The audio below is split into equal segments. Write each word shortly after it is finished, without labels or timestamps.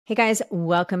Hey guys,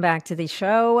 welcome back to the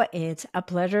show. It's a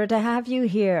pleasure to have you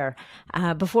here.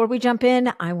 Before we jump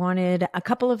in, I wanted a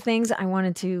couple of things I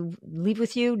wanted to leave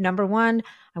with you. Number one,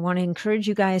 I want to encourage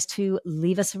you guys to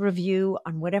leave us a review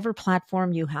on whatever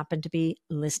platform you happen to be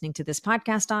listening to this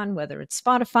podcast on, whether it's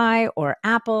Spotify or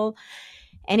Apple,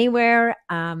 anywhere.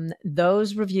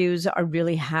 Those reviews are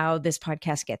really how this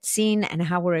podcast gets seen and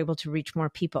how we're able to reach more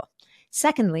people.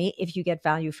 Secondly, if you get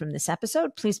value from this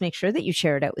episode, please make sure that you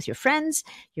share it out with your friends,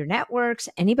 your networks,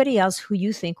 anybody else who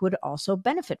you think would also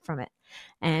benefit from it.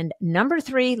 And number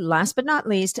three, last but not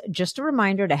least, just a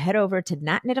reminder to head over to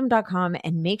natnidham.com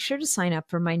and make sure to sign up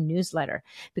for my newsletter,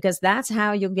 because that's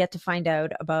how you'll get to find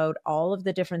out about all of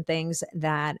the different things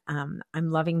that I'm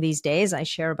loving these days. I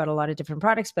share about a lot of different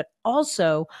products, but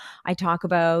also I talk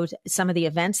about some of the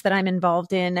events that I'm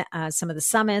involved in, some of the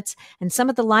summits, and some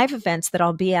of the live events that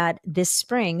I'll be at this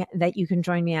spring that you can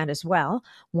join me at as well.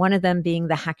 One of them being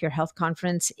the Hack Your Health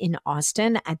Conference in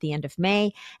Austin at the end of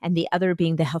May, and the other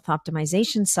being the Health Optimization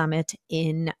Summit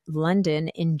in London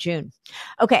in June.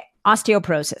 Okay,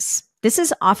 osteoporosis. This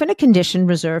is often a condition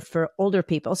reserved for older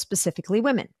people, specifically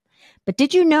women. But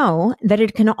did you know that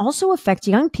it can also affect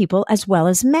young people as well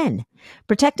as men?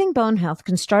 Protecting bone health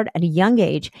can start at a young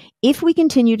age if we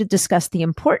continue to discuss the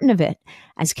importance of it,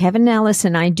 as Kevin Ellis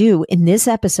and I do in this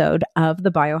episode of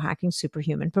the Biohacking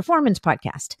Superhuman Performance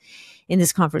podcast. In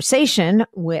this conversation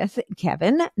with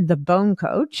Kevin, the bone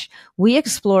coach, we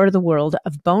explore the world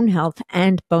of bone health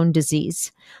and bone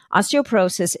disease.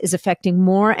 Osteoporosis is affecting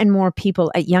more and more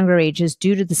people at younger ages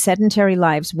due to the sedentary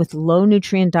lives with low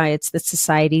nutrient diets that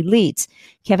society leads.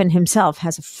 Kevin himself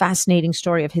has a fascinating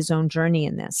story of his own journey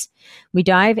in this. We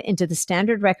dive into the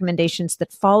standard recommendations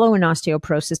that follow an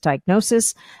osteoporosis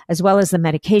diagnosis, as well as the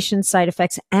medication side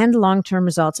effects and long-term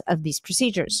results of these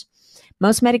procedures.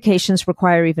 Most medications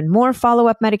require even more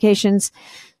follow-up medications,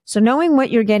 so knowing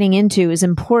what you're getting into is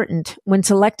important when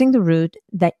selecting the route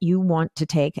that you want to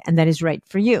take and that is right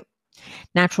for you.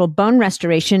 Natural bone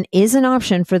restoration is an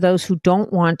option for those who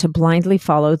don't want to blindly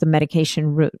follow the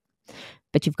medication route,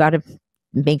 but you've got to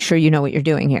make sure you know what you're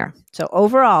doing here. So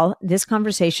overall, this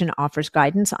conversation offers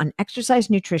guidance on exercise,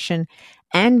 nutrition,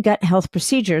 and gut health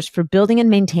procedures for building and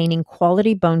maintaining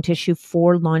quality bone tissue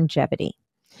for longevity.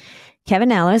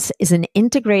 Kevin Ellis is an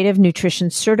integrative nutrition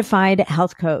certified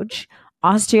health coach,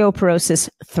 osteoporosis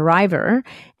thriver,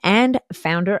 and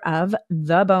founder of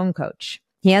The Bone Coach.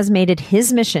 He has made it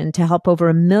his mission to help over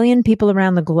 1 million people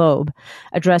around the globe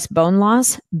address bone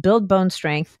loss, build bone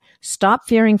strength, stop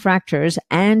fearing fractures,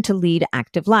 and to lead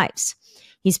active lives.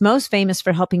 He's most famous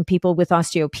for helping people with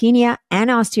osteopenia and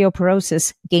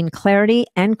osteoporosis gain clarity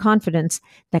and confidence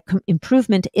that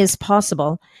improvement is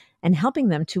possible and helping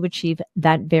them to achieve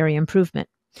that very improvement.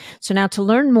 So now to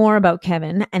learn more about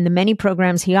Kevin and the many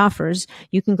programs he offers,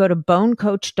 you can go to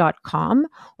bonecoach.com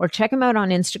or check him out on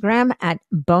Instagram at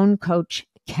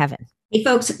bonecoachkevin. Hey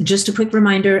folks, just a quick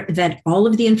reminder that all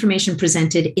of the information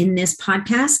presented in this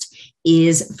podcast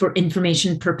is for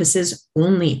information purposes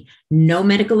only. No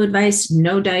medical advice,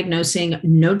 no diagnosing,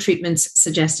 no treatments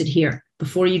suggested here.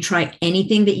 Before you try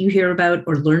anything that you hear about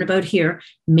or learn about here,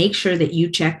 make sure that you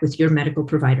check with your medical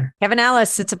provider. Kevin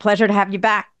Ellis, it's a pleasure to have you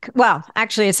back. Well,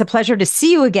 actually, it's a pleasure to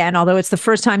see you again, although it's the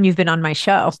first time you've been on my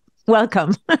show.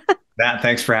 Welcome.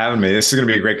 Thanks for having me. This is going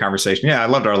to be a great conversation. Yeah, I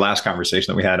loved our last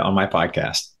conversation that we had on my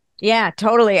podcast. Yeah,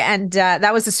 totally. And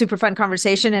that was a super fun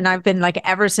conversation. And I've been like,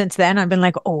 ever since then, I've been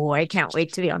like, oh, I can't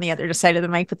wait to be on the other side of the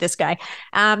mic with this guy.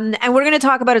 And we're going to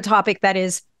talk about a topic that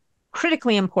is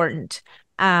critically important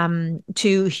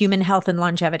to human health and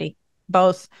longevity,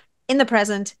 both in the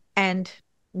present and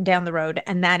down the road.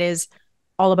 And that is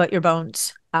all about your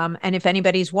bones. And if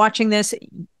anybody's watching this,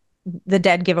 the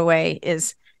dead giveaway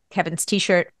is Kevin's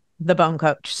t-shirt, The Bone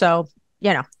Coach. So,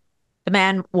 you know, the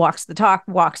man walks the talk,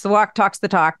 walks the walk, talks the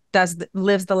talk,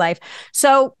 lives the life.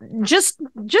 So just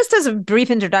as a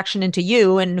brief introduction into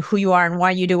you and who you are and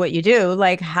why you do what you do,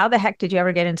 like, how the heck did you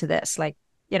ever get into this? Like,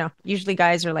 you know, usually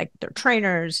guys are like, they're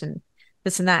trainers and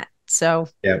this and that. So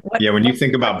when you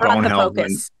think about bone health,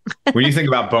 when you think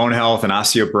about bone health and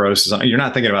osteoporosis, you're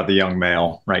not thinking about the young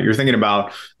male, right? You're thinking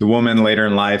about the woman later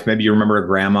in life. Maybe you remember a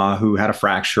grandma who had a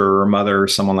fracture, or a mother or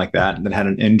someone like that had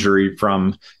an injury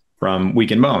from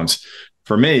weakened bones.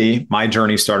 For me, my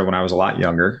journey started when I was a lot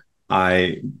younger.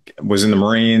 I was in the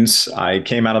Marines. I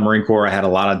came out of the Marine Corps. I had a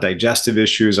lot of digestive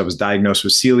issues. I was diagnosed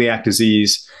with celiac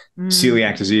disease.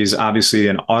 Celiac disease, obviously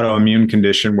an autoimmune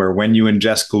condition where when you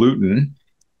ingest gluten,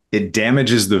 it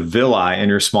damages the villi in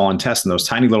your small intestine, those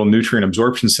tiny little nutrient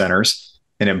absorption centers,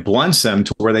 and it blunts them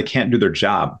to where they can't do their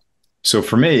job. So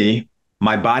for me,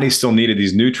 my body still needed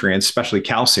these nutrients, especially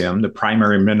calcium, the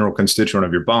primary mineral constituent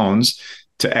of your bones,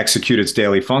 to execute its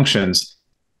daily functions,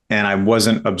 and I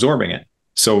wasn't absorbing it.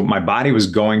 So my body was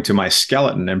going to my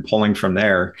skeleton and pulling from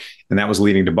there, and that was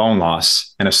leading to bone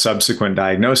loss and a subsequent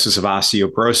diagnosis of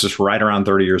osteoporosis right around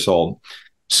 30 years old.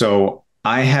 So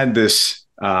I had this,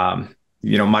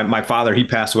 my father, he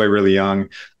passed away really young.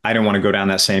 I didn't want to go down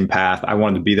that same path. I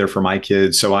wanted to be there for my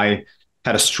kids. So I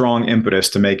had a strong impetus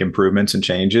to make improvements and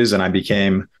changes. And I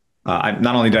became,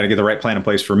 not only did I get the right plan in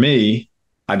place for me,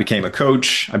 I became a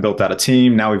coach. I built out a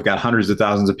team. Now we've got hundreds of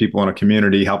thousands of people in a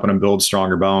community helping them build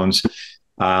stronger bones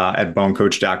at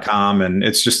bonecoach.com. And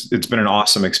it's been an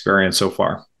awesome experience so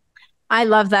far. I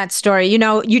love that story.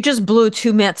 You just blew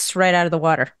two myths right out of the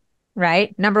water,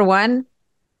 right? Number one,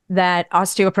 that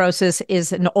osteoporosis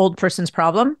is an old person's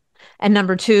problem. And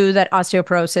number two, that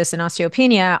osteoporosis and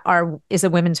osteopenia is a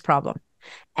women's problem.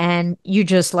 And you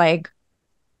just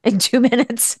in 2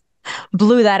 minutes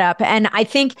blew that up. And I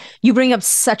think you bring up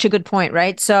such a good point,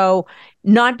 right? So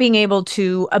not being able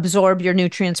to absorb your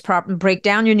nutrients break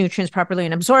down your nutrients properly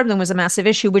and absorb them was a massive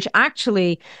issue, which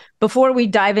actually, before we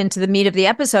dive into the meat of the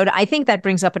episode, I think that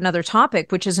brings up another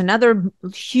topic, which is another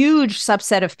huge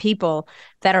subset of people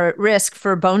that are at risk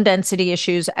for bone density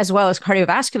issues, as well as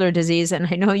cardiovascular disease. And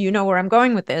I know you know where I'm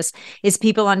going with this, is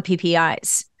people on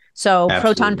PPIs. So Absolutely.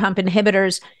 Proton pump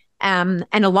inhibitors, and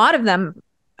a lot of them,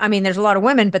 I mean, there's a lot of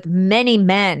women, but many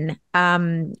men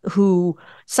who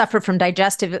suffer from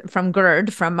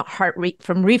GERD, from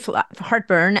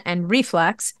heartburn and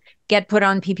reflux, get put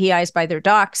on PPIs by their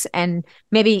docs. And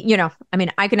maybe,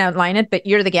 I can outline it, but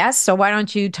you're the guest. So why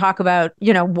don't you talk about,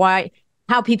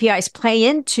 how PPIs play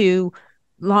into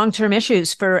long-term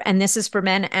issues and this is for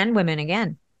men and women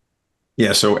again.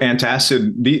 Yeah. So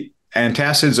antacids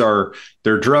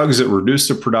they're drugs that reduce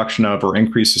the production of or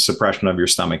increase the suppression of your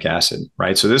stomach acid,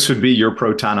 right? So this would be your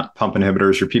proton pump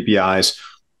inhibitors, your PPIs,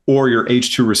 or your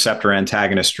H2 receptor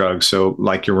antagonist drugs. So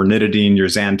like your ranitidine, your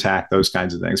Zantac, those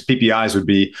kinds of things. PPIs would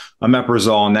be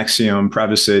omeprazole, Nexium,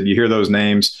 Prevacid. You hear those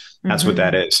names. That's what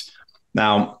that is.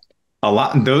 Now,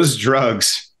 those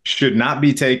drugs should not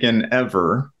be taken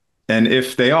ever. And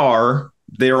if they are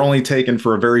only taken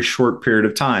for a very short period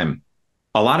of time.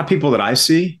 A lot of people that I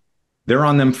see, they're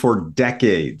on them for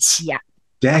decades. Yeah.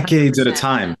 Decades 100%. At a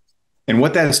time. And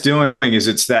what that's doing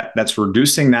is that's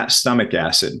reducing that stomach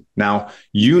acid. Now,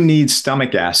 you need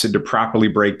stomach acid to properly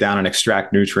break down and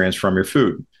extract nutrients from your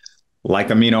food, like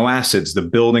amino acids, the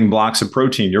building blocks of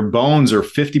protein. Your bones are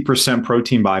 50%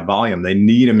 protein by volume. They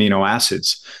need amino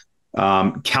acids,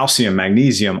 calcium,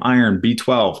 magnesium, iron,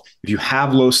 B12. If you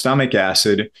have low stomach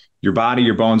acid, your body,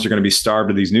 your bones are going to be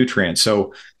starved of these nutrients.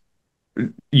 So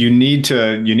you need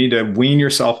to wean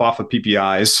yourself off of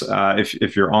PPIs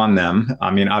if you're on them.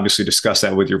 I mean, obviously discuss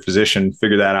that with your physician,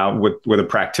 figure that out with a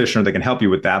practitioner that can help you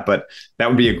with that. But that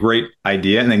would be a great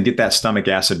idea. And then get that stomach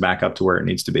acid back up to where it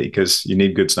needs to be, because you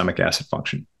need good stomach acid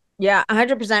function. Yeah,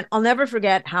 100%. I'll never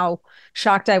forget how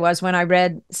shocked I was when I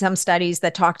read some studies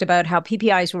that talked about how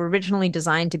PPIs were originally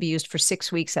designed to be used for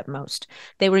 6 weeks at most.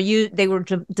 They were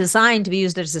designed to be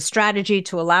used as a strategy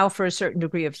to allow for a certain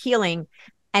degree of healing.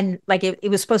 And it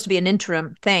was supposed to be an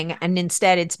interim thing. And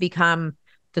instead it's become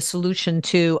the solution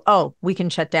to, we can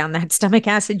shut down that stomach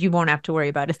acid. You won't have to worry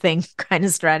about a thing kind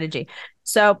of strategy.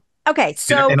 So, okay.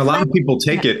 So, and a lot of people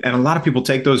take it, and a lot of people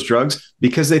take those drugs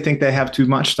because they think they have too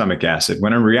much stomach acid,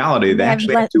 when in reality, they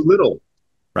actually have too little,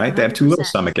 right? 100%. They have too little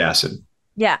stomach acid.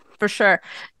 Yeah, for sure.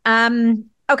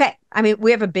 Okay. I mean,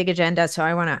 we have a big agenda, so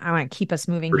I want to keep us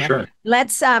moving here. Sure.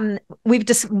 Let's, we've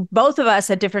just, both of us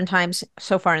at different times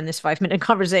so far in this 5-minute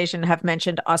conversation have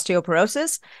mentioned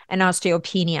osteoporosis and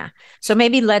osteopenia. So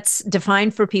maybe let's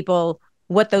define for people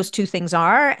what those two things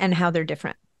are and how they're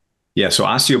different. Yeah. So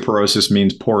osteoporosis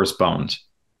means porous bones,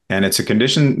 and it's a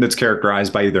condition that's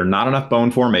characterized by either not enough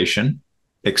bone formation,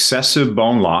 excessive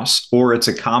bone loss, or it's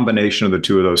a combination of the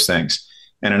two of those things.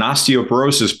 And in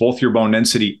osteoporosis, both your bone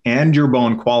density and your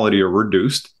bone quality are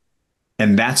reduced,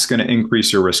 and that's going to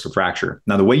increase your risk of fracture.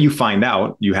 Now, the way you find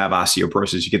out you have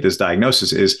osteoporosis, you get this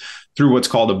diagnosis, is through what's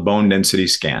called a bone density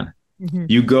scan. Mm-hmm.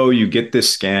 You get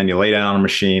this scan, you lay down on a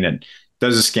machine, and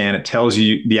does a scan. It tells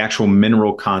you the actual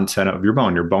mineral content of your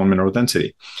bone mineral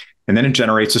density. And then it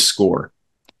generates a score.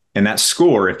 And that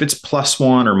score, if it's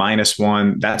 +1 or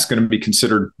 -1, that's going to be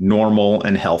considered normal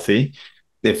and healthy.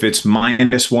 If it's -1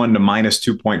 to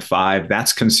 -2.5,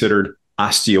 that's considered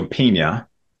osteopenia.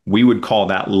 We would call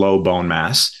that low bone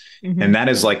mass. Mm-hmm. And that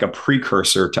is like a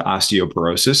precursor to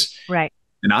osteoporosis. Right.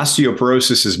 And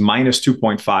osteoporosis is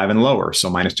 -2.5 and lower.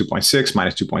 So -2.6,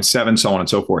 -2.7, so on and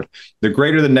so forth. The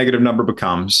greater the negative number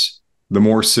becomes, the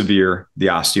more severe the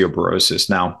osteoporosis.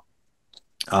 Now,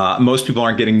 most people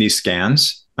aren't getting these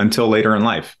scans until later in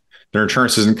life. Their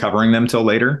insurance isn't covering them till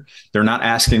later. They're not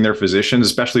asking their physicians,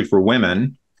 especially for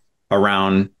women,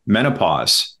 around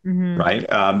menopause, right?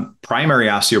 Primary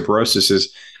osteoporosis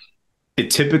it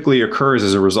typically occurs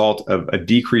as a result of a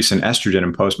decrease in estrogen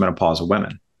in postmenopausal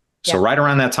women. So right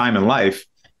around that time in life,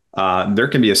 there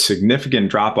can be a significant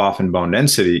drop off in bone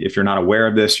density. If you're not aware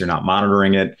of this, you're not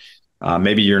monitoring it.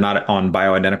 Maybe you're not on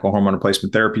bioidentical hormone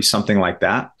replacement therapy, something like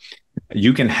that.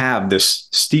 You can have this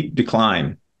steep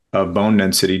decline of bone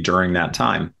density during that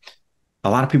time. A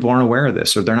lot of people aren't aware of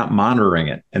this, or they're not monitoring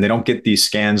it, and they don't get these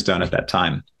scans done at that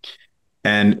time.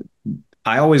 And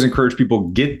I always encourage people,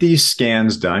 get these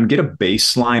scans done, get a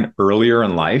baseline earlier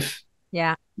in life.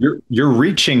 Yeah. You're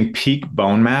reaching peak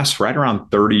bone mass right around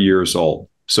 30 years old.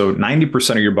 So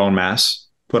 90% of your bone mass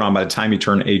put on by the time you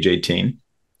turn age 18.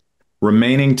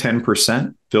 Remaining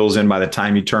 10% fills in by the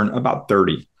time you turn about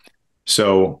 30.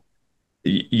 So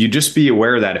you just be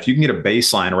aware that if you can get a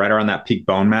baseline right around that peak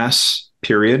bone mass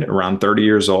period, around 30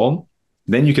 years old,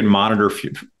 then you can monitor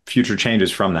future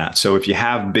changes from that. So if you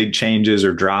have big changes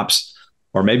or drops,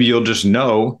 or maybe you'll just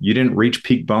know you didn't reach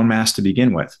peak bone mass to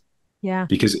begin with. Yeah.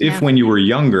 Because if when you were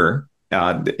younger,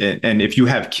 and if you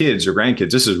have kids or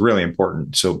grandkids, this is really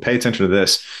important. So pay attention to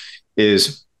this,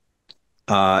 is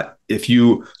if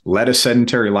you led a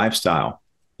sedentary lifestyle,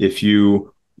 if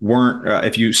you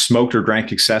if you smoked or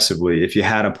drank excessively, if you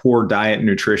had a poor diet and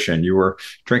nutrition, you were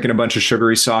drinking a bunch of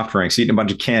sugary soft drinks, eating a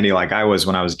bunch of candy like I was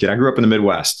when I was a kid. I grew up in the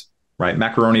Midwest, right?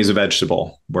 Macaroni is a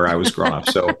vegetable where I was growing up.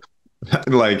 So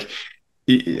like,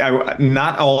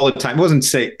 not all the time, I wasn't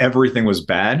say everything was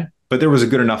bad, but there was a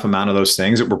good enough amount of those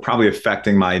things that were probably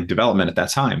affecting my development at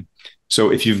that time.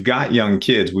 So if you've got young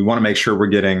kids, we want to make sure we're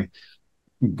getting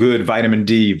good vitamin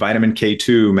D, vitamin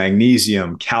K2,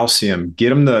 magnesium, calcium, get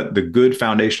them the good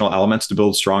foundational elements to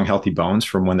build strong, healthy bones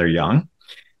from when they're young.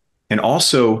 And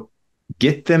also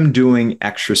get them doing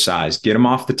exercise, get them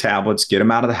off the tablets, get them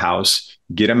out of the house,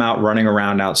 get them out running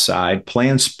around outside,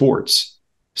 playing sports,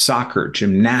 soccer,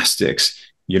 gymnastics,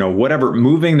 whatever,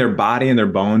 moving their body and their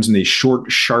bones in these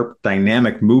short, sharp,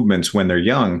 dynamic movements when they're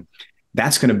young.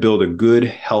 That's going to build a good,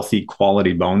 healthy,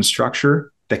 quality bone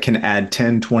structure that can add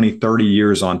 10, 20, 30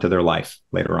 years onto their life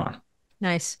later on.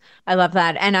 Nice. I love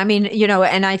that. And I mean,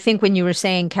 and I think when you were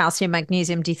saying calcium,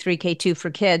 magnesium, D3, K2 for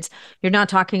kids, you're not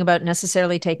talking about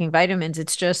necessarily taking vitamins.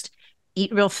 It's just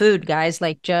eat real food, guys.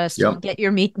 Like just get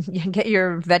your meat, get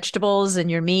your vegetables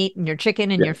and your meat and your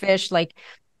chicken and your fish, like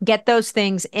get those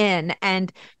things in.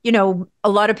 And, a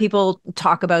lot of people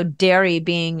talk about dairy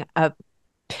being a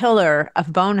pillar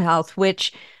of bone health,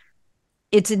 which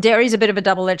dairy is a bit of a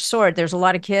double-edged sword. There's a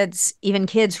lot of kids, even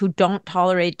kids, who don't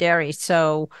tolerate dairy.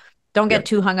 So don't get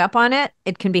too hung up on it.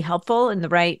 It can be helpful in the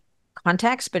right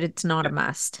context, but it's not a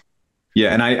must.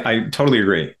 Yeah. And I totally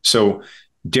agree. So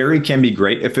dairy can be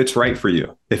great if it's right for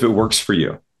you, if it works for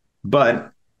you.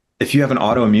 But if you have an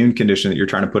autoimmune condition that you're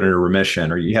trying to put into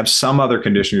remission, or you have some other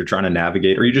condition you're trying to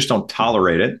navigate, or you just don't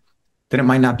tolerate it, then it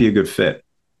might not be a good fit,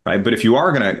 right? But if you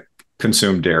are going to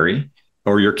consume dairy,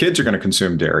 or your kids are going to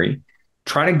consume dairy,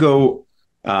 try to go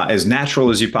as natural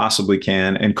as you possibly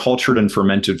can in cultured and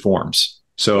fermented forms.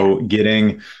 So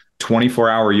getting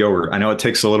 24-hour yogurt. I know it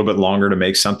takes a little bit longer to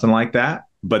make something like that,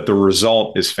 but the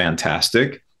result is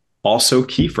fantastic. Also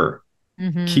kefir.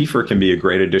 Kefir can be a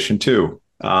great addition too.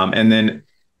 And then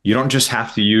you don't just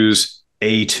have to use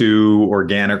A2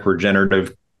 organic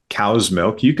regenerative cow's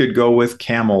milk. You could go with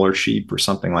camel or sheep or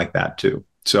something like that too.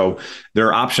 So there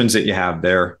are options that you have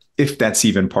there if that's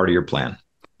even part of your plan.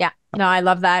 Yeah, no, I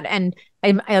love that. And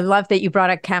I love that you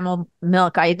brought up camel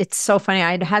milk. It's so funny.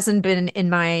 It hasn't been in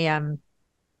my,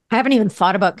 I haven't even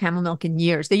thought about camel milk in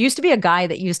years. There used to be a guy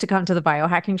that used to come to the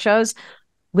biohacking shows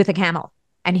with a camel.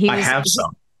 And I have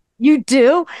some. You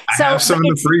do? I have some in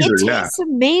the freezer. It's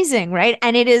amazing, right?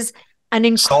 And it is an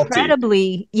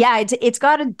incredibly, it's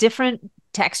got a different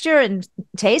texture and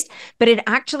taste, but it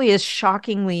actually is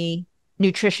shockingly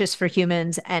nutritious for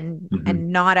humans and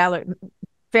not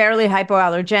fairly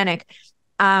hypoallergenic.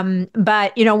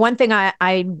 But one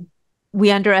thing we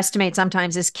underestimate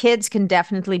sometimes is kids can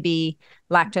definitely be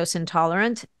lactose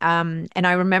intolerant. And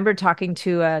I remember talking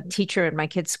to a teacher at my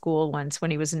kid's school once when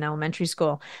he was in elementary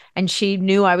school, and she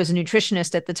knew I was a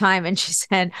nutritionist at the time. And she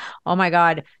said, "Oh my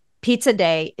God, pizza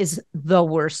day is the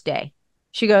worst day."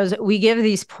 She goes, "We give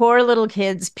these poor little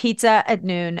kids pizza at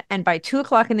noon, and by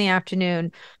 2:00 in the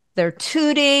afternoon, they're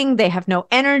tooting, they have no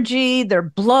energy, they're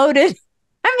bloated."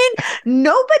 I mean,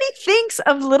 nobody thinks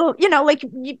of little,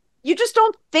 you just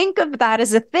don't think of that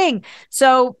as a thing.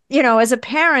 So, as a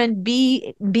parent,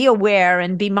 be aware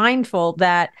and be mindful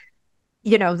that,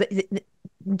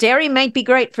 dairy might be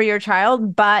great for your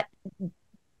child, but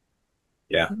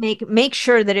Yeah. make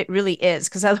sure that it really is,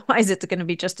 because otherwise it's going to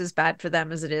be just as bad for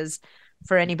them as it is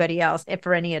for anybody else, if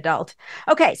for any adult.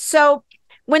 Okay, so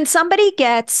when somebody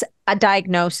gets a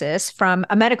diagnosis from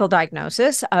a medical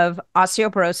diagnosis of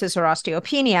osteoporosis or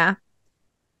osteopenia,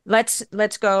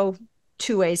 let's go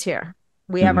two ways here.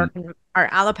 We have our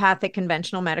allopathic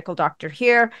conventional medical doctor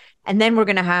here, and then we're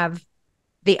going to have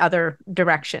the other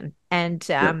direction. And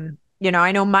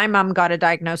I know my mom got a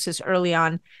diagnosis early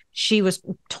on. She was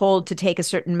told to take a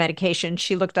certain medication.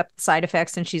 She looked up the side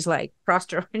effects and she's like,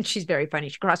 crossed her, and she's very funny.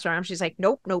 She crossed her arm. She's like,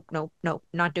 nope, nope, nope, nope,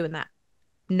 not doing that.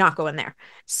 Not going there.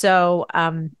 So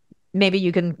maybe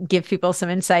you can give people some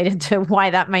insight into why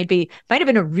that might have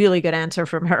been a really good answer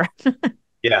from her.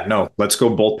 Yeah, no, let's go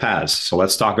both paths. So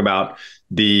let's talk about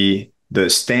the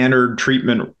standard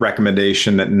treatment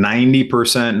recommendation that 90%,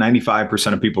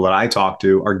 95% of people that I talk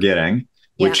to are getting,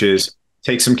 which is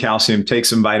take some calcium, take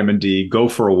some vitamin D, go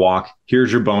for a walk.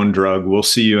 Here's your bone drug. We'll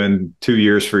see you in 2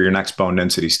 years for your next bone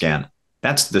density scan.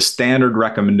 That's the standard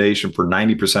recommendation for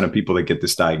 90% of people that get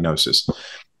this diagnosis.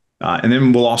 And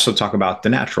then we'll also talk about the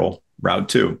natural route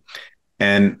too.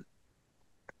 And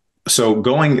so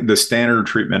going the standard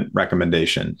treatment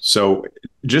recommendation. So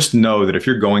just know that if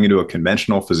you're going into a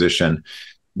conventional physician,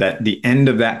 that the end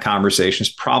of that conversation is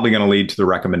probably going to lead to the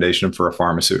recommendation for a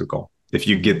pharmaceutical if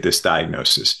you get this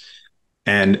diagnosis.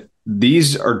 And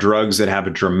these are drugs that have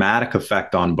a dramatic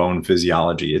effect on bone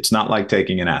physiology. It's not like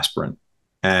taking an aspirin.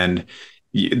 And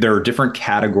there are different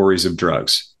categories of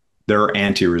drugs. There are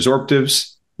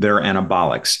anti-resorptives, there are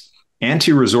anabolics.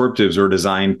 Anti-resorptives are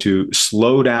designed to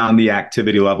slow down the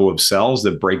activity level of cells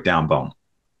that break down bone.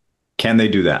 Can they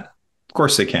do that? Of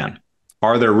course they can.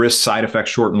 Are there risk, side effects,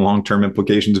 short and long-term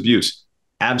implications of use?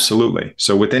 Absolutely.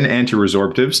 So within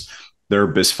anti-resorptives, there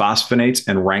are bisphosphonates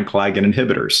and rank ligand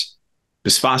inhibitors.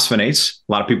 Bisphosphonates,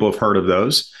 a lot of people have heard of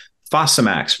those.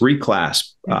 Fosamax,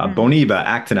 Reclast, Boniva,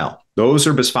 Actonel. Those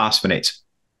are bisphosphonates.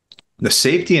 The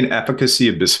safety and efficacy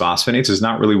of bisphosphonates is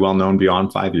not really well known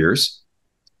beyond 5 years.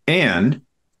 And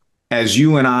as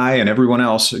you and I and everyone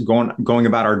else going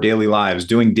about our daily lives,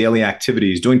 doing daily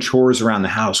activities, doing chores around the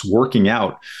house, working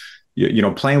out,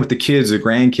 playing with the kids, the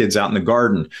grandkids out in the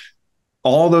garden,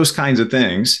 all those kinds of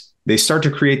things, they start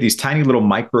to create these tiny little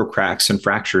micro cracks and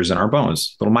fractures in our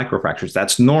bones, little micro fractures.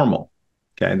 That's normal.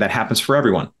 Okay. That happens for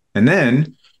everyone. And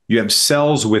then you have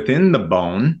cells within the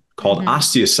bone called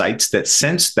osteocytes that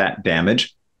sense that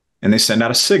damage, and they send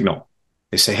out a signal.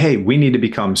 They say, hey, we need to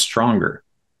become stronger.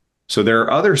 So there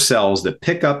are other cells that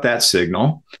pick up that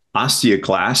signal,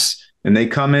 osteoclasts, and they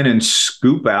come in and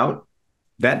scoop out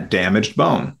that damaged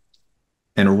bone.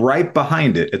 And right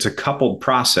behind it, it's a coupled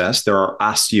process. There are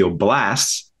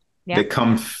osteoblasts that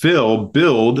come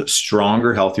build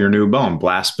stronger, healthier new bone,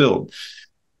 blast build.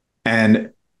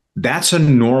 And that's a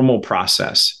normal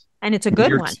process. And it's a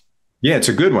good one. Yeah, it's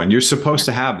a good one. You're supposed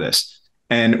to have this.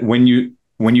 And when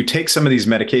you take some of these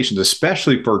medications,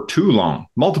 especially for too long,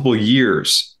 multiple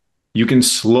years, you can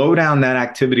slow down that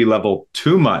activity level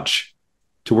too much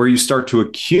to where you start to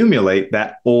accumulate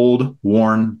that old,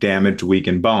 worn, damaged,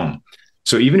 weakened bone.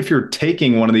 So even if you're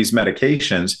taking one of these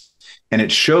medications and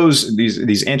it shows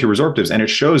these anti-resorptives and it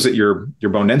shows that your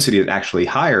bone density is actually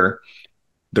higher,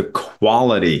 the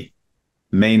quality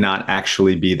may not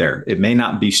actually be there. It may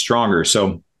not be stronger.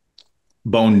 So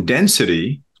bone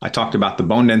density, I talked about the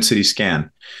bone density scan.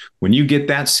 When you get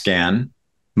that scan,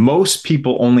 most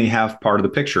people only have part of the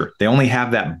picture. They only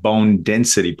have that bone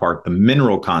density part, the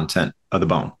mineral content of the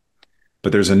bone.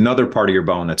 But there's another part of your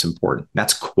bone that's important.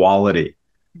 That's quality.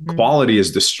 Quality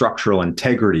is the structural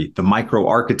integrity, the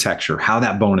microarchitecture, how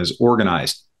that bone is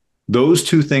organized. Those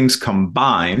two things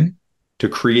combine to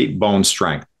create bone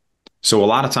strength. So a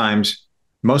lot of times,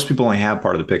 most people only have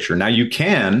part of the picture. Now you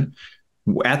can,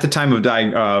 at the time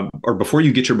of or before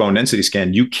you get your bone density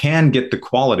scan, you can get the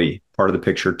quality part of the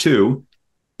picture too.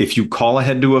 If you call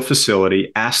ahead to a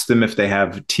facility, ask them if they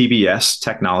have TBS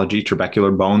technology,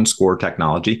 trabecular bone score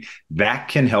technology, that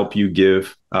can help you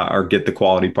give or get the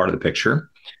quality part of the picture.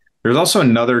 There's also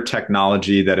another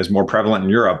technology that is more prevalent in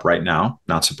Europe right now,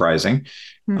 not surprising,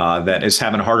 that is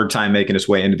having a harder time making its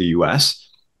way into the US.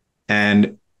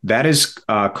 And that is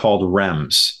called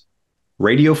REMS,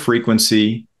 radio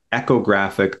frequency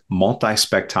echographic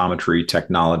multispectrometry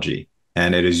technology.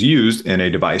 And it is used in a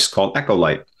device called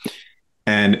EchoLight.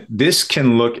 And this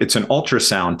can it's an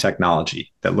ultrasound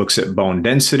technology that looks at bone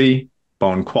density,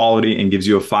 bone quality, and gives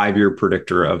you a 5-year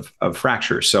predictor of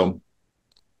fracture. So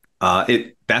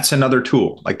that's another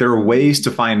tool. Like there are ways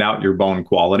to find out your bone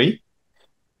quality.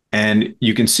 And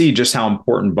you can see just how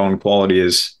important bone quality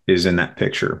is in that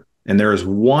picture. And there is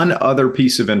one other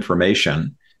piece of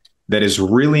information that is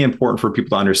really important for people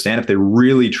to understand if they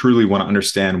really truly want to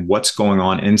understand what's going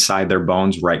on inside their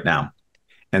bones right now.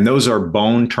 And those are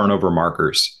bone turnover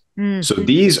markers. So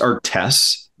these are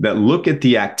tests that look at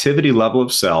the activity level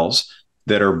of cells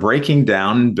that are breaking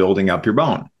down and building up your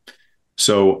bone.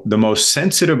 So the most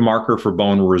sensitive marker for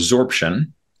bone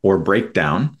resorption or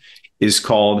breakdown is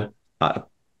called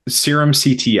serum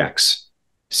CTX,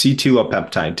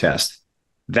 ketulopeptide test.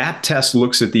 That test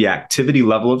looks at the activity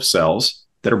level of cells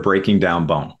that are breaking down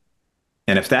bone.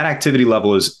 And if that activity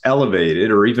level is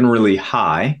elevated or even really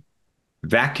high,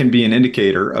 that can be an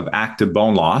indicator of active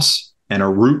bone loss and a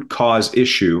root cause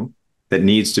issue that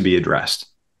needs to be addressed.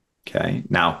 Okay.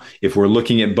 Now, if we're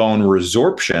looking at bone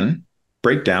resorption,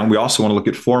 breakdown, we also want to look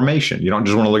at formation. You don't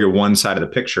just want to look at one side of the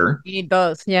picture. You need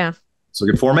both. Yeah. Let's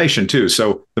look at formation too.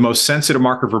 So the most sensitive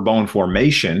marker for bone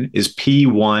formation is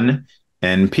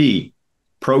P1NP,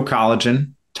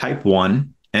 procollagen type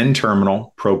 1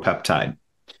 N-terminal propeptide.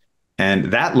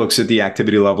 And that looks at the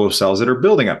activity level of cells that are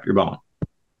building up your bone.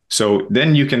 So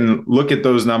then you can look at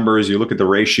those numbers, you look at the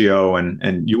ratio,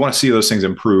 and you want to see those things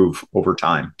improve over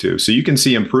time too. So you can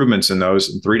see improvements in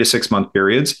those in 3 to 6 month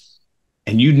periods.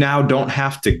 And you now don't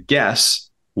have to guess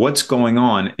what's going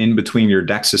on in between your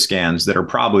DEXA scans that are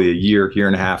probably a year, year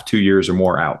and a half, 2 years or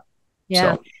more out.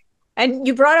 Yeah. So. And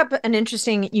you brought up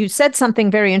you said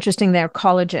something very interesting there,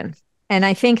 collagen. And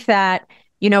I think that,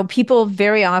 people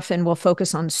very often will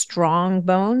focus on strong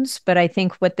bones, but I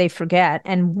think what they forget,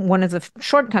 and one of the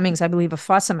shortcomings, I believe, of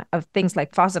things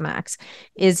like Fosamax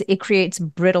is it creates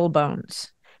brittle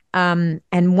bones. And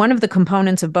one of the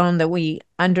components of bone that we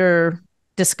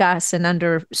discuss and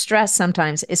under stress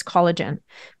sometimes is collagen,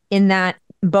 in that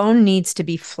bone needs to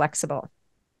be flexible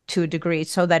to a degree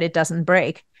so that it doesn't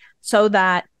break, so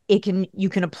that you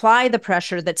can apply the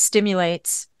pressure that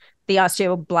stimulates the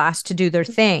osteoblast to do their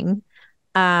thing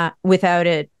without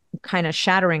it kind of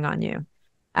shattering on you.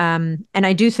 And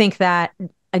I do think that,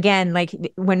 again, like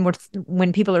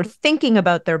when people are thinking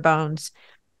about their bones,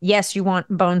 yes, you want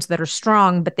bones that are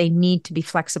strong, but they need to be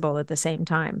flexible at the same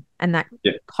time. And that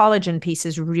collagen piece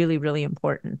is really, really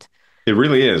important. It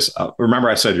really is. Remember,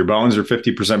 I said your bones are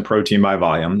 50% protein by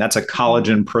volume. That's a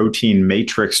collagen protein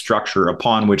matrix structure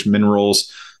upon which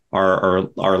minerals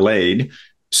are laid.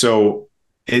 So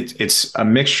it's a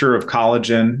mixture of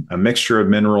collagen, a mixture of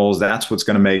minerals. That's what's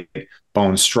going to make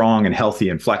bones strong and healthy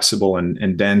and flexible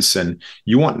and dense. And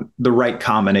you want the right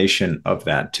combination of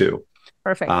that too.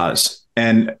 Perfect.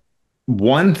 And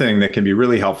one thing that can be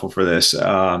really helpful for this,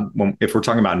 if we're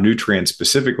talking about nutrients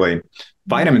specifically,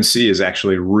 vitamin C is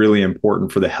actually really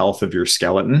important for the health of your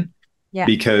skeleton. Yeah.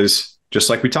 Because just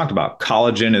like we talked about,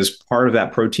 collagen is part of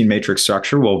that protein matrix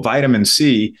structure. Well, vitamin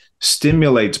C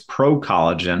stimulates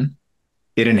procollagen.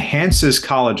 It enhances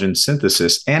collagen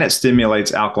synthesis, and it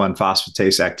stimulates alkaline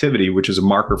phosphatase activity, which is a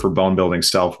marker for bone building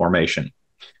cell formation.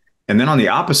 And then on the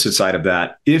opposite side of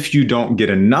that, if you don't get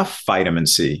enough vitamin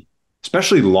C,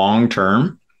 especially long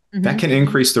term, that can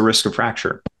increase the risk of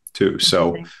fracture too.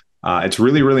 So it's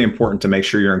really, really important to make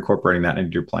sure you're incorporating that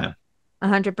into your plan.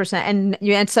 100%. And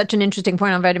you had such an interesting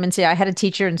point on vitamin C. I had a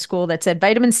teacher in school that said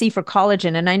vitamin C for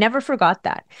collagen. And I never forgot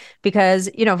that because,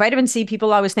 vitamin C,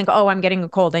 people always think, oh, I'm getting a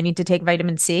cold, I need to take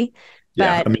vitamin C.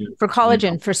 But for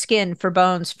collagen, for skin, for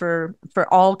bones, for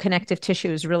all connective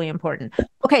tissue is really important.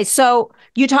 Okay. So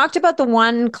you talked about the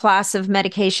one class of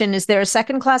medication. Is there a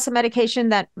second class of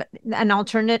medication an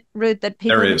alternate route that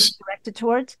people are directed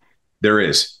towards? There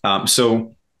is.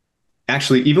 So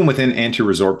actually, even within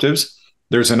anti-resorptives,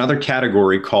 there's another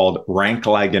category called rank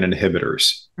ligand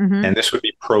inhibitors. And this would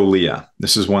be Prolia.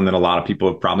 This is one that a lot of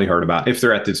people have probably heard about if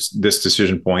they're at this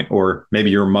decision point, or maybe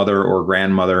your mother or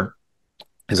grandmother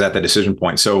is at the decision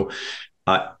point. So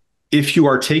if you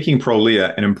are taking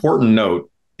Prolia, an important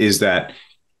note is that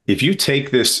if you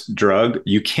take this drug,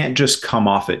 you can't just come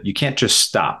off it. You can't just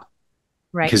stop.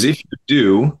 Right. Because if you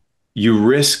do, you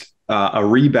risk a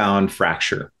rebound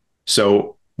fracture.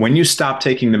 So when you stop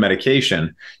taking the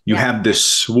medication, you have this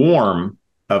swarm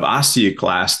of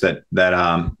osteoclasts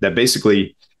that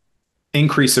basically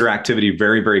increase their activity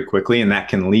very, very quickly, and that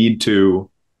can lead to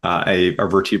a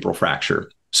vertebral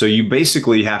fracture. So you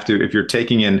basically have to, if you're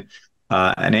taking in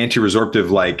an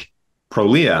anti-resorptive like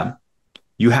Prolia,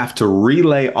 you have to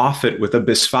relay off it with a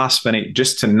bisphosphonate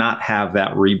just to not have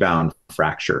that rebound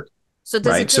fracture. So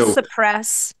does it just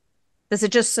suppress? Does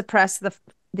it just suppress the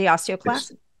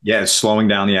osteoclast? It's slowing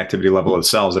down the activity level of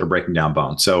cells that are breaking down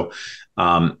bone. So,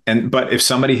 but if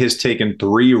somebody has taken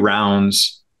 3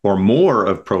 rounds or more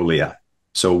of Prolia,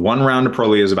 so 1 round of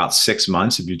Prolia is about 6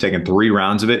 months. If you've taken 3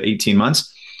 rounds of it, 18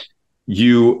 months,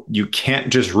 you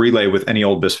can't just relay with any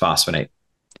old bisphosphonate.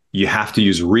 you have to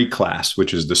use reclass,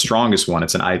 which is the strongest one.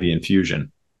 It's an IV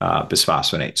infusion,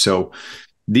 bisphosphonate. So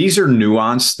these are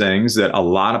nuanced things that a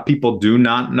lot of people do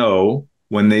not know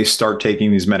when they start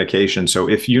taking these medications. So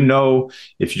if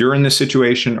you're in this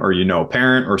situation, or you know a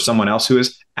parent or someone else who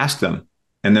is, ask them.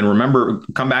 And then remember,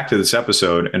 come back to this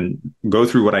episode and go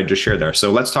through what I just shared there.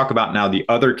 So let's talk about now the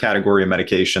other category of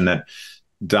medication that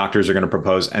doctors are going to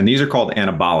propose. And these are called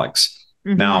anabolics.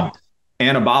 Mm-hmm. Now,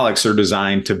 anabolics are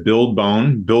designed to build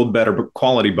bone, build better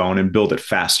quality bone, and build it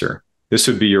faster. This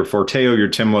would be your Forteo, your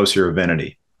Tymlos, your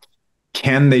Avinity.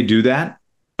 Can they do that?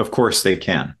 Of course they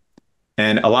can.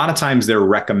 And a lot of times they're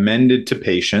recommended to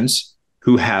patients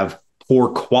who have poor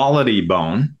quality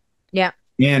bone. Yeah.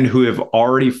 And who have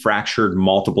already fractured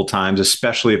multiple times,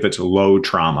 especially if it's low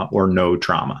trauma or no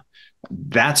trauma.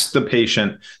 That's the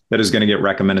patient that is going to get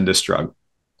recommended this drug.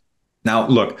 Now,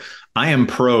 look, I am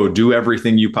pro do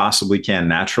everything you possibly can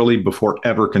naturally before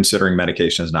ever considering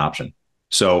medication as an option.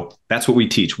 So that's what we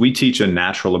teach. We teach a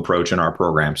natural approach in our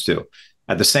programs too.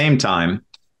 At the same time,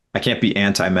 I can't be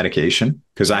anti-medication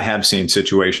because I have seen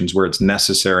situations where it's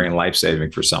necessary and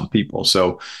life-saving for some people.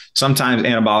 So sometimes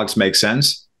anabolics make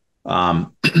sense.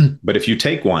 But if you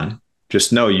take one,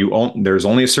 just know there's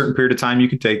only a certain period of time you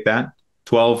can take that,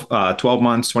 12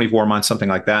 months, 24 months, something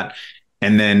like that.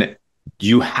 And then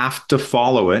you have to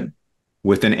follow it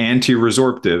with an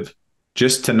anti-resorptive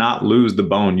just to not lose the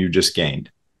bone you just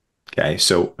gained. Okay.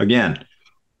 So again,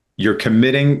 you're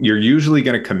usually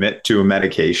going to commit to a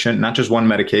medication, not just one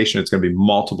medication. It's going to be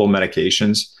multiple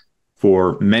medications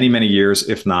for many, many years,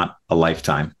 if not a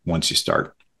lifetime once you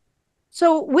start.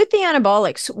 So with the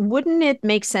anabolics, wouldn't it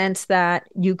make sense that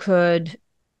you could,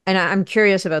 and I'm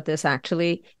curious about this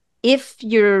actually, if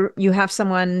you have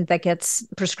someone that gets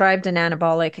prescribed an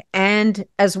anabolic, and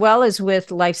as well as with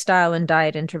lifestyle and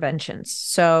diet interventions,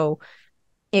 so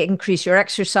increase your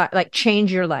exercise, like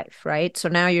change your life, right? So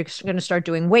now you're going to start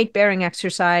doing weight-bearing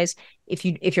exercise if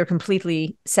you're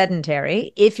completely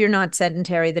sedentary. If you're not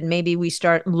sedentary, then maybe we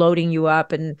start loading you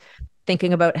up and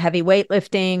thinking about heavy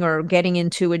weightlifting or getting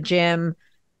into a gym,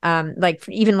 like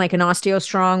even like an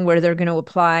OsteoStrong, where they're going to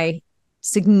apply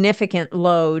significant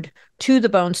load to the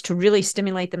bones to really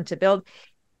stimulate them to build.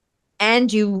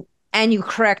 And you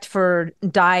correct for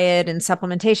diet and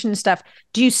supplementation and stuff.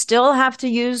 Do you still have to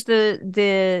use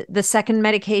the second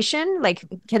medication? Like,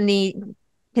 can the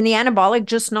anabolic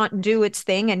just not do its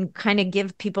thing and kind of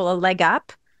give people a leg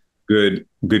up? Good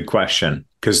question.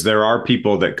 Because there are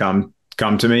people that come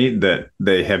to me that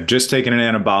they have just taken an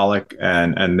anabolic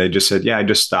and they just said, yeah, I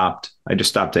just stopped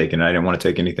taking it. I didn't want to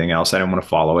take anything else. I didn't want to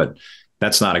follow it.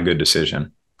 That's not a good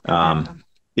decision. Okay.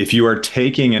 If you are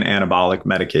taking an anabolic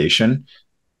medication,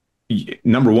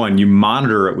 number one, you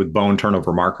monitor it with bone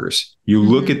turnover markers. You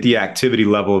look at the activity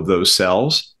level of those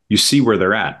cells. You see where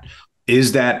they're at.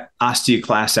 Is that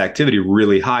osteoclast activity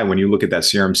really high when you look at that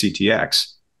serum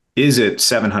CTX? Is it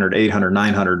 700, 800,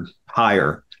 900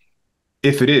 higher?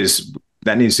 If it is,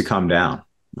 that needs to come down,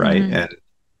 right? Mm-hmm.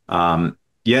 And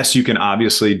yes, you can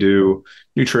obviously do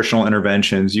nutritional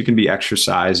interventions. You can be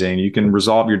exercising. You can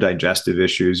resolve your digestive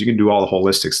issues. You can do all the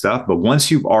holistic stuff. But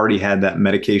once you've already had that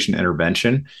medication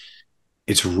intervention,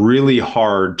 it's really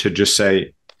hard to just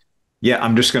say, yeah,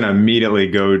 I'm just going to immediately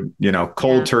go,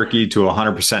 cold turkey to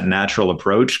 100% natural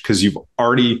approach, because you've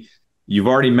already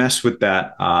messed with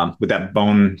that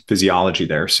bone physiology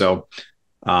there. So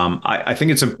I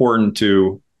think it's important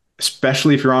to,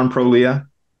 especially if you're on Prolia,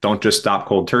 don't just stop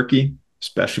cold turkey.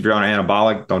 Especially if you're on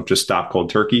anabolic, don't just stop cold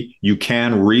turkey. You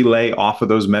can relay off of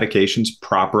those medications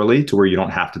properly to where you don't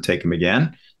have to take them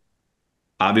again.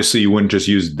 Obviously, you wouldn't just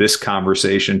use this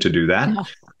conversation to do that. No.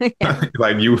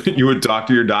 Like you would talk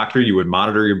to your doctor, you would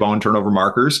monitor your bone turnover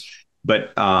markers,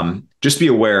 but just be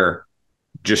aware,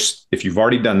 just if you've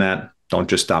already done that, don't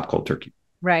just stop cold turkey.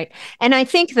 Right. And I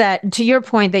think that, to your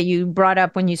point that you brought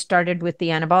up when you started with the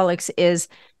anabolics, is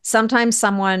sometimes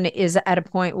someone is at a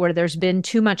point where there's been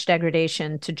too much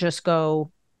degradation to just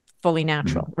go fully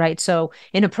natural, right? So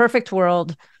in a perfect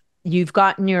world, you've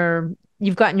gotten your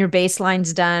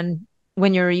baselines done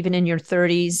when you're even in your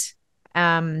 30s.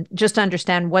 Just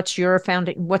understand what's your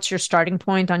starting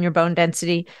point on your bone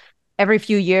density. Every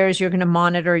few years, you're going to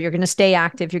monitor, you're going to stay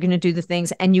active, you're going to do the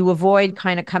things, and you avoid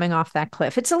kind of coming off that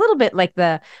cliff. It's a little bit like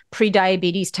the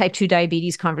pre-diabetes, type 2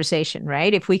 diabetes conversation,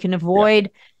 right? If we can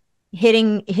avoid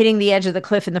hitting the edge of the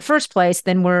cliff in the first place,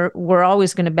 then we're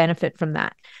always going to benefit from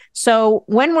that. So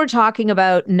when we're talking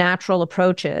about natural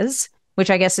approaches, which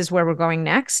I guess is where we're going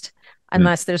next,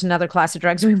 unless there's another class of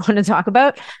drugs we want to talk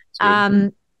about,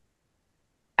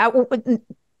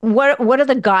 what are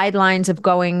the guidelines of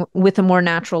going with a more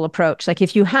natural approach? Like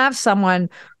if you have someone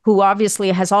who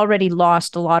obviously has already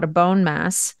lost a lot of bone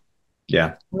mass,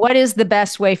 yeah, what is the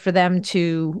best way for them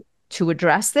to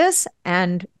address this?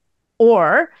 And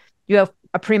or you have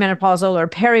a premenopausal or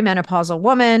perimenopausal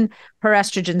woman, her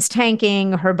estrogen's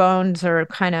tanking, her bones are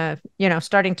kind of,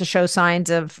 starting to show signs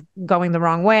of going the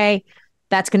wrong way.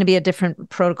 That's going to be a different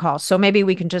protocol. So maybe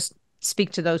we can just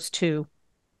speak to those two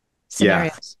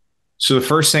scenarios. yeah. So the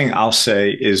first thing I'll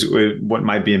say is what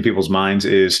might be in people's minds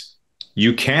is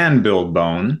you can build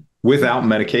bone without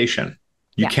medication.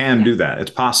 You can do that.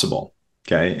 It's possible.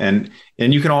 Okay. And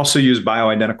you can also use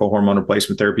bioidentical hormone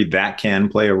replacement therapy. That can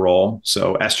play a role.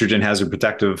 So estrogen has a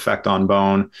protective effect on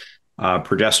bone.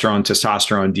 Progesterone,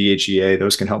 testosterone, DHEA,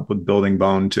 those can help with building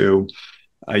bone too.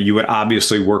 You would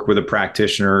obviously work with a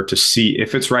practitioner to see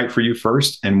if it's right for you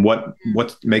first and what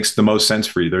makes the most sense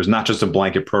for you. There's not just a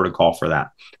blanket protocol for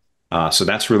that. So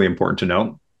that's really important to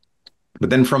note.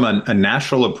 But then from a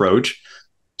natural approach,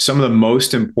 some of the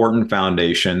most important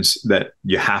foundations that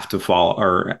you have to follow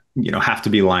or, have to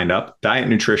be lined up: diet,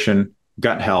 nutrition,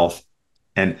 gut health,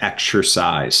 and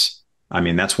exercise. I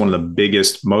mean, that's one of the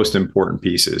biggest, most important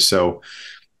pieces. So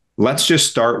let's just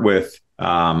start with,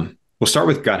 we'll start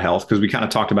with gut health because we kind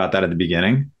of talked about that at the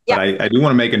beginning. But I do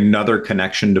want to make another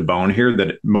connection to bone here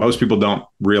that most people don't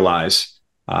realize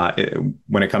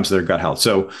when it comes to their gut health.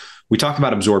 So we talked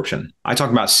about absorption. I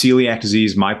talked about celiac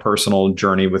disease, my personal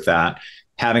journey with that.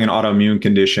 Having an autoimmune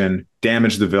condition,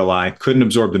 damaged the villi, couldn't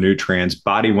absorb the nutrients,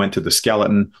 body went to the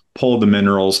skeleton, pulled the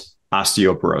minerals,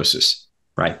 osteoporosis,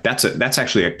 right? That's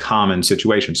actually a common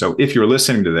situation. So if you're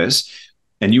listening to this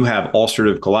and you have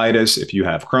ulcerative colitis, if you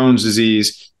have Crohn's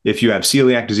disease, if you have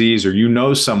celiac disease, or you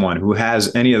know someone who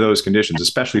has any of those conditions,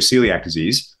 especially celiac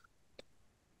disease,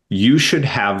 you should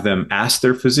have them ask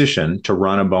their physician to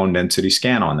run a bone density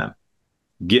scan on them.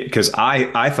 Because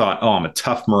I thought, oh, I'm a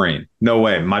tough Marine. No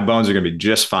way. My bones are going to be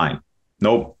just fine.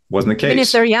 Nope. Wasn't the case. Even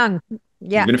if they're young.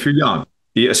 Yeah. Even if you're young,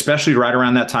 especially right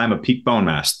around that time of peak bone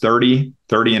mass, 30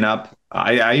 and up.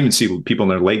 I even see people in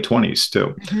their late 20s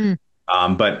too.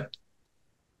 Mm-hmm. But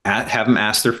have them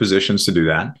ask their physicians to do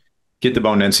that. Get the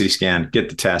bone density scan, get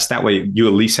the test. That way you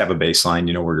at least have a baseline,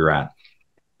 you know where you're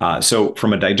at. So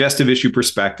from a digestive issue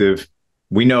perspective,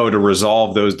 we know to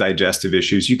resolve those digestive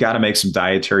issues, you got to make some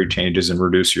dietary changes and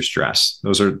reduce your stress.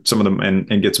 Those are some of them,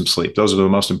 and get some sleep. Those are the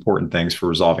most important things for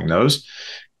resolving those.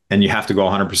 And you have to go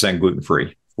 100%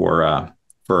 gluten-free for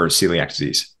celiac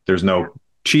disease. There's no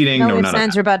cheating, no none of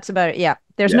that. About it. Yeah.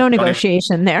 There's no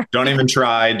negotiation there. Don't even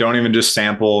try. Don't even just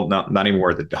sample. Not even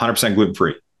worth it. 100%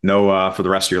 gluten-free. No, for the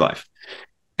rest of your life.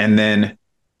 And then,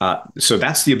 so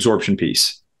that's the absorption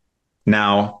piece.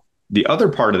 Now, the other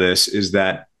part of this is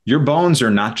that your bones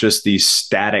are not just these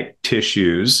static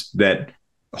tissues that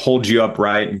hold you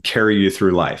upright and carry you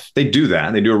through life. They do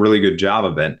that. They do a really good job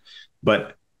of it,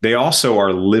 but they also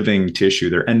are living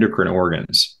tissue. They're endocrine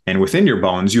organs. And within your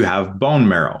bones, you have bone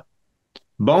marrow.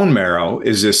 Bone marrow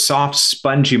is this soft,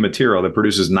 spongy material that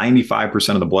produces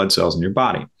 95% of the blood cells in your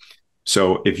body.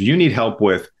 So if you need help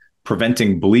with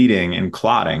preventing bleeding and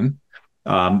clotting,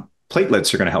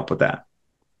 platelets are going to help with that.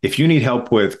 If you need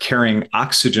help with carrying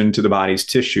oxygen to the body's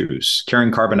tissues,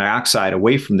 carrying carbon dioxide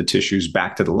away from the tissues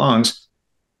back to the lungs,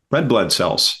 red blood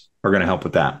cells are going to help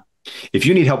with that. If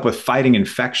you need help with fighting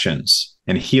infections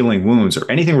and healing wounds or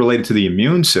anything related to the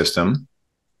immune system,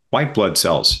 white blood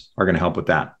cells are going to help with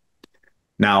that.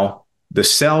 Now, the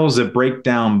cells that break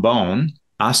down bone,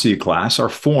 osteoclasts, are a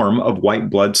form of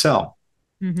white blood cell.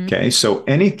 Mm-hmm. Okay, so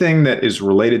anything that is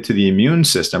related to the immune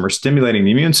system or stimulating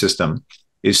the immune system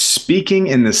is speaking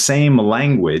in the same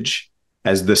language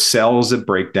as the cells that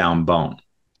break down bone.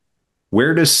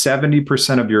 Where does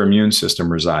 70% of your immune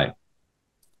system reside?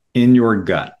 In your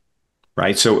gut,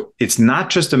 right? So it's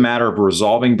not just a matter of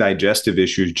resolving digestive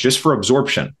issues just for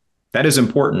absorption. That is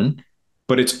important,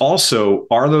 but it's also,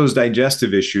 are those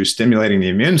digestive issues stimulating the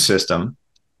immune system,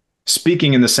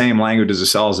 speaking in the same language as the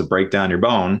cells that break down your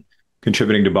bone,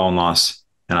 contributing to bone loss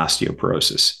and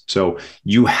osteoporosis. So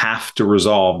you have to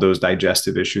resolve those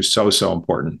digestive issues. So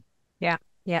important. Yeah.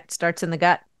 Yeah. It starts in the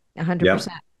gut, 100%. Yep.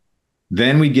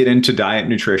 Then we get into diet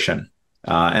nutrition.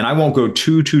 And I won't go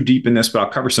too deep in this, but I'll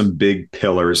cover some big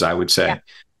pillars, I would say. Yeah.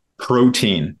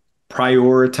 Protein.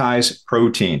 Prioritize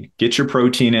protein. Get your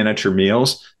protein in at your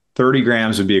meals. 30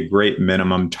 grams would be a great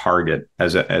minimum target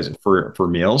for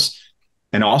meals.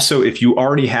 And also, if you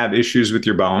already have issues with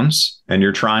your bones and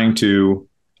you're trying to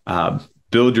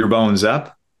build your bones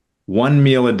up, one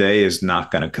meal a day is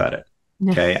not going to cut it.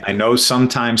 Okay. I know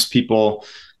sometimes people,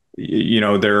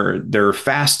 they're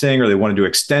fasting or they want to do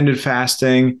extended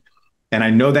fasting. And I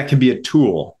know that can be a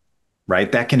tool,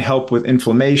 right? That can help with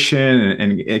inflammation,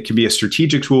 and it can be a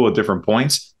strategic tool at different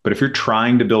points. But if you're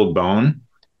trying to build bone,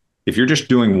 if you're just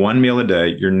doing one meal a day,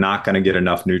 you're not going to get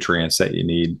enough nutrients that you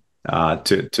need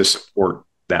to support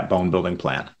that bone building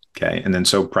plan. Okay. And then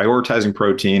so prioritizing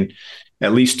protein,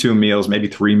 at least 2 meals, maybe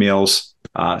 3 meals,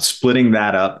 splitting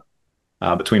that up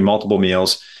between multiple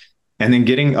meals, and then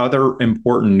getting other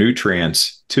important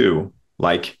nutrients too,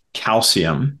 like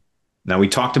calcium. Now, we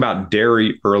talked about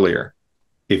dairy earlier.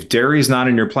 If dairy is not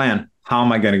in your plan, how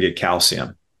am I going to get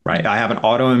calcium? Right? I have an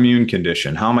autoimmune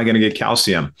condition. How am I going to get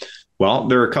calcium? Well,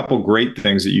 there are a couple great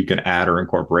things that you can add or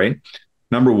incorporate.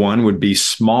 Number one would be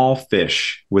small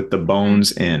fish with the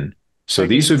bones in. So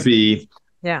these would be,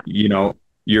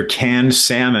 your canned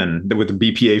salmon with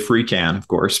the BPA-free can, of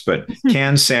course, but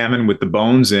canned salmon with the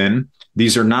bones in.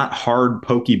 These are not hard,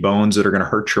 pokey bones that are going to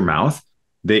hurt your mouth.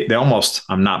 They almost,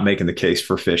 I'm not making the case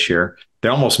for fish here, they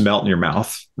almost melt in your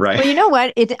mouth, right? Well, you know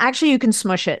what? It actually, you can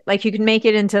smush it. Like you can make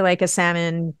it into like a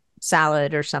salmon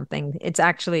salad or something. It's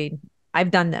actually, I've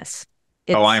done this.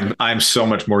 I'm so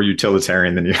much more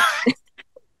utilitarian than you.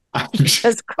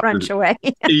 Just crunch away.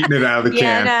 Eating it out of the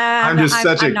can. I'm just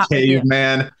such a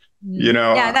caveman,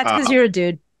 Yeah, that's because you're a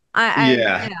dude.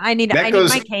 I need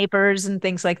my capers and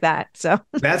things like that. So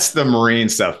that's the marine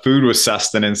stuff. Food with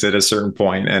sustenance at a certain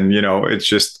point, and it's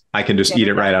just I can just eat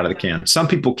it right out of the can. Some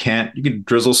people can't. You could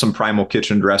drizzle some Primal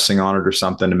Kitchen dressing on it or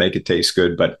something to make it taste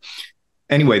good. But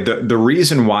anyway, the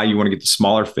reason why you want to get the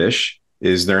smaller fish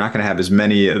is they're not going to have as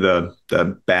many of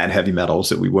the bad heavy metals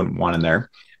that we wouldn't want in there,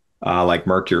 like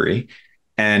mercury,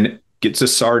 and get the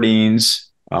sardines.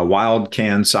 Wild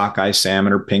canned sockeye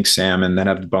salmon or pink salmon that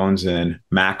have the bones in,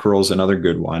 mackerel's another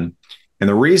good one. And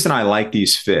the reason I like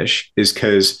these fish is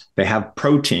because they have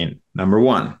protein, number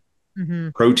one.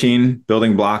 Protein,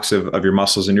 building blocks of your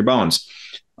muscles and your bones.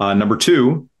 Number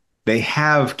two, they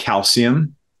have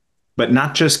calcium, but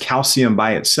not just calcium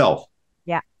by itself.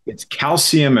 Yeah. It's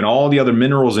calcium and all the other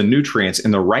minerals and nutrients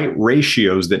in the right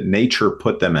ratios that nature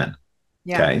put them in.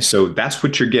 Yeah. Okay. So that's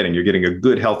what you're getting. You're getting a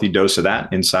good, healthy dose of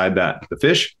that inside the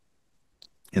fish.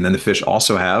 And then the fish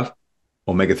also have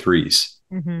omega-3s.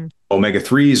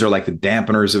 Omega-3s are like the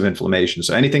dampeners of inflammation.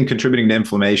 So anything contributing to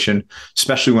inflammation,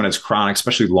 especially when it's chronic,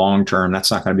 especially long-term,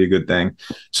 that's not going to be a good thing.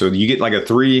 So you get like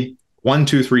a 1,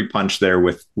 2, 3 punch there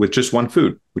with just one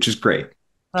food, which is great.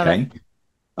 Okay.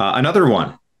 Another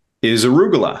one is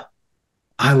arugula.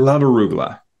 I love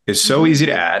arugula. It's so easy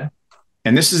to add.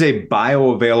 And this is a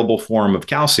bioavailable form of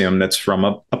calcium that's from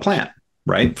a plant,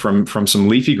 right? From some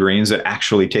leafy greens that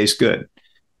actually taste good.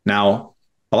 Now,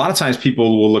 a lot of times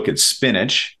people will look at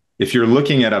spinach. If you're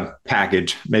looking at a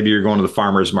package, maybe you're going to the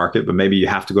farmer's market, but maybe you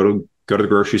have to go to the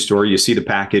grocery store. You see the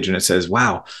package and it says,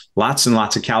 wow, lots and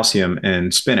lots of calcium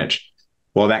in spinach.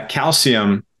 Well, that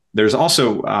calcium, there's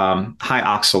also high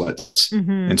oxalates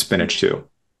in spinach too.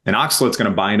 And oxalate's going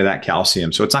to bind to that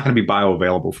calcium. So it's not going to be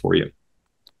bioavailable for you.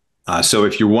 So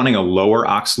if you're wanting a lower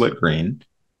oxalate green,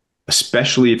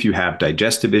 especially if you have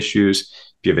digestive issues,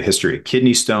 if you have a history of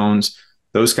kidney stones,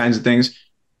 those kinds of things,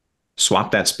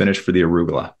 swap that spinach for the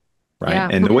arugula, right? Yeah.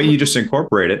 And the way you just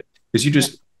incorporate it is you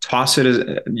just toss it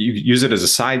you use it as a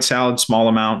side salad, small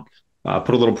amount,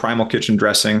 put a little Primal Kitchen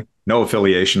dressing, no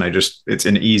affiliation. It's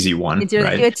an easy one.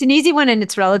 It's an easy one and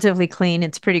it's relatively clean.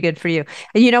 It's pretty good for you.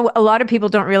 And a lot of people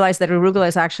don't realize that arugula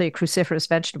is actually a cruciferous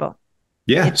vegetable.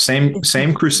 Yeah, same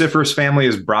cruciferous family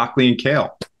as broccoli and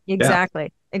kale.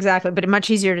 Exactly. But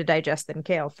much easier to digest than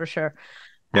kale for sure.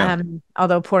 Yeah.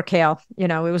 Although poor kale, it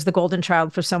was the golden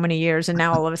child for so many years, and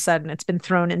now all of a sudden it's been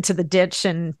thrown into the ditch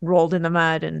and rolled in the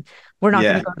mud, and we're not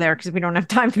going to go there because we don't have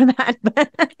time for that.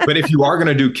 But if you are going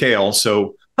to do kale,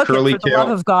 so curly kale, for the love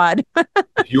of God,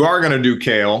 if you are going to do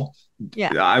kale,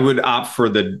 I would opt for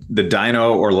the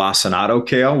dino or lacinato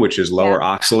kale, which is lower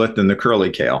oxalate than the curly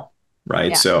kale.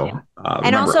 Right.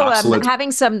 And also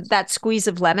having that squeeze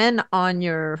of lemon on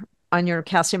your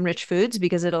calcium rich foods,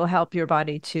 because it'll help your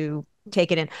body to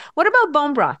take it in. What about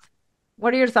bone broth?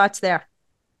 What are your thoughts there?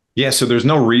 Yeah. So there's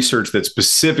no research that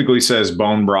specifically says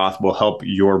bone broth will help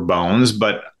your bones,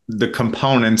 but the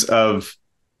components of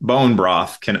bone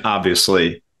broth can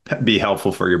obviously be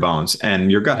helpful for your bones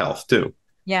and your gut health too.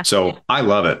 Yeah. So I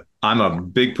love it. I'm a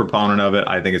big proponent of it.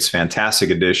 I think it's a fantastic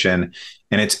addition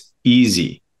and it's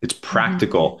easy. It's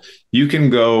practical. You can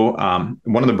go,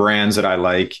 one of the brands that I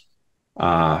like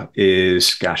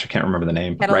is, I can't remember the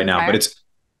name right now, but it's,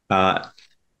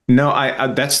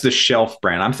 that's the shelf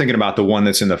brand. I'm thinking about the one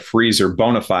that's in the freezer.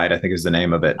 Bonafide, I think is the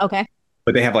name of it. Okay.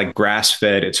 But they have like grass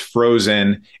fed, it's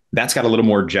frozen. That's got a little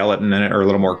more gelatin in it or a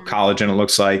little more collagen, it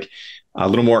looks like. a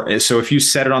little more. So if you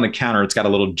set it on the counter, it's got a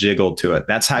little jiggle to it.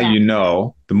 That's how Yeah. you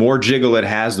know the more jiggle it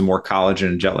has, the more collagen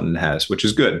and gelatin it has, which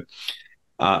is good.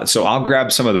 So I'll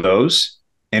grab some of those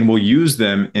and we'll use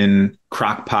them in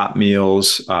crock pot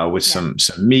meals with some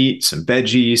meat, some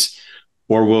veggies,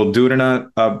 or we'll do it in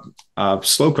a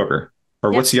slow cooker.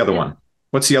 Or what's the other one?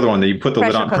 What's the other one that you put the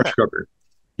lid on? Pressure cooker.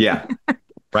 Yeah.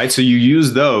 Right. So you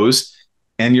use those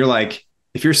and you're like,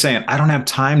 if you're saying, I don't have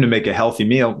time to make a healthy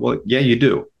meal, well, yeah, you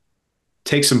do.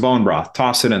 Take some bone broth,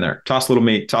 toss it in there, toss a little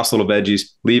meat, toss a little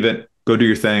veggies, leave it, go do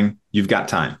your thing. You've got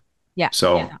time. Yeah.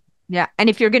 So, yeah. And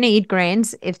if you're going to eat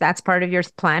grains, if that's part of your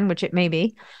plan, which it may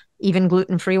be, even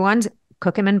gluten-free ones,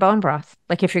 cook them in bone broth.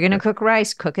 Like if you're going to cook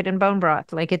rice, cook it in bone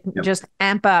broth. Like it just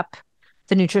amp up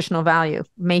the nutritional value,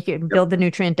 make it build the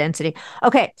nutrient density.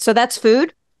 Okay. So that's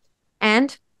food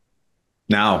and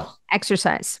now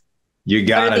exercise. You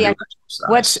gotta do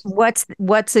exercise.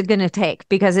 What's it gonna take?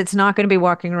 Because it's not gonna be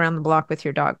walking around the block with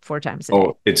your dog 4 times a day.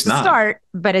 Oh, it's not. Start,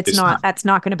 but it's not. That's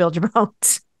not gonna build your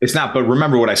bones. It's not. But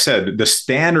remember what I said. The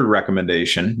standard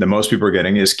recommendation that most people are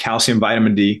getting is calcium,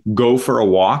 vitamin D. Go for a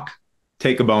walk.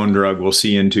 Take a bone drug. We'll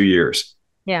see you in 2 years.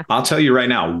 Yeah. I'll tell you right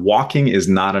now, walking is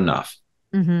not enough.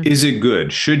 Mm-hmm. Is it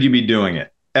good? Should you be doing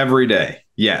it every day?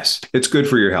 Yes, it's good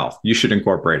for your health. You should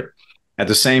incorporate it. At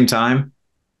the same time,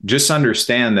 just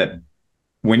understand that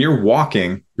when you're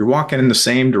walking in the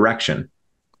same direction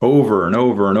over and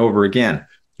over and over again.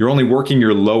 You're only working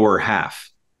your lower half,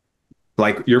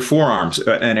 like your forearms,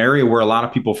 an area where a lot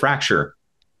of people fracture.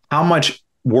 How much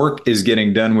work is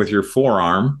getting done with your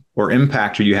forearm or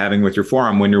impact are you having with your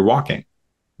forearm when you're walking?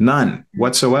 None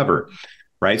whatsoever,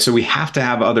 right? So we have to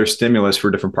have other stimulus for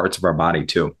different parts of our body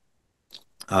too.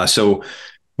 So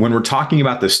when we're talking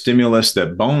about the stimulus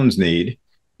that bones need,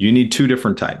 you need 2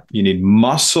 different types. You need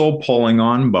muscle pulling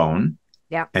on bone,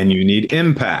 and you need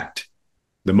impact.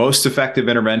 The most effective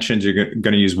interventions, you're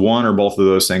going to use one or both of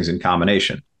those things in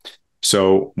combination.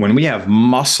 So when we have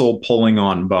muscle pulling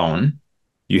on bone,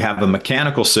 you have a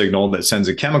mechanical signal that sends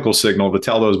a chemical signal to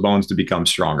tell those bones to become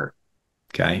stronger.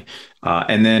 Okay.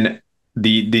 And then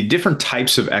the different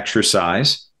types of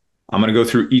exercise, I'm going to go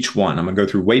through each one. I'm going to go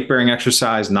through weight-bearing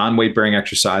exercise, non-weight-bearing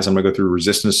exercise. I'm going to go through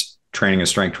resistance training and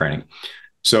strength training.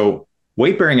 So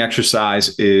weight-bearing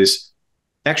exercise is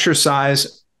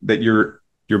exercise that your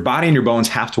body and your bones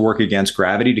have to work against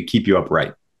gravity to keep you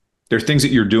upright. There are things that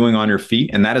you're doing on your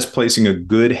feet, and that is placing a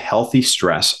good, healthy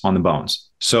stress on the bones.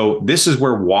 So this is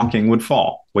where walking would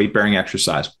fall, weight-bearing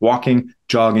exercise. Walking,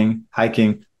 jogging,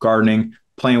 hiking, gardening,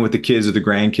 playing with the kids or the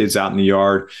grandkids out in the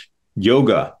yard,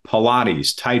 yoga,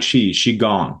 Pilates, Tai Chi,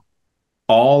 Qigong.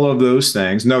 All of those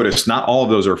things, notice not all of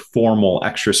those are formal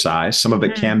exercise. Some of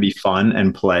it can be fun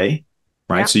and play,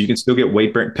 right? So you can still get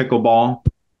weight bearing, pickleball,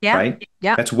 right?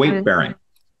 Yeah. That's weight bearing.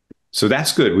 So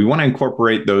that's good. We want to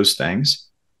incorporate those things.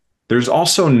 There's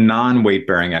also non-weight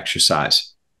bearing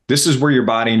exercise. This is where your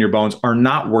body and your bones are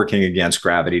not working against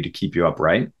gravity to keep you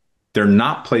upright. They're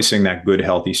not placing that good,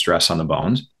 healthy stress on the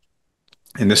bones.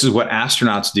 And this is what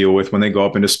astronauts deal with when they go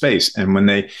up into space. And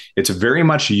it's very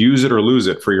much use it or lose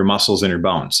it for your muscles and your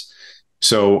bones.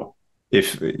 So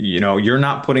if you're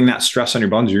not putting that stress on your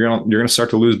bones, you're going to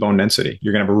start to lose bone density.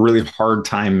 You're going to have a really hard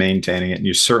time maintaining it, and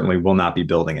you certainly will not be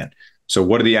building it. So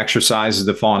what are the exercises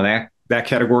that fall in that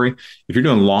category? If you're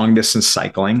doing long distance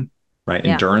cycling, right,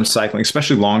 endurance cycling,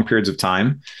 especially long periods of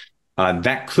time,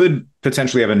 that could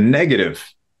potentially have a negative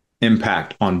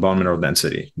impact on bone mineral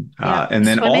density. And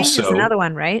then swimming also is another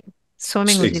one, right?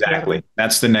 Swimming would exactly.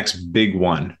 That's the next big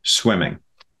one, swimming.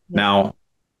 Now,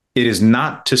 it is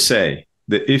not to say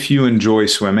that if you enjoy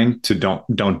swimming to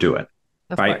don't do it.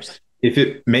 Of right? course. If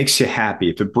it makes you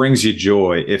happy, if it brings you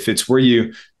joy, if it's where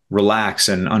you relax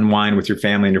and unwind with your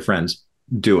family and your friends,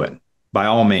 do it by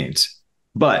all means.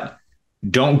 But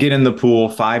don't get in the pool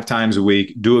 5 times a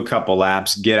week, do a couple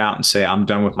laps, get out and say, I'm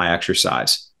done with my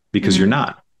exercise, because you're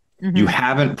not. You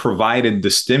haven't provided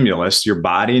the stimulus your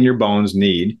body and your bones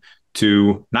need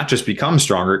to not just become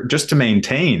stronger, just to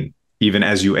maintain even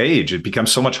as you age. It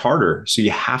becomes so much harder. So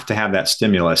you have to have that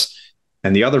stimulus.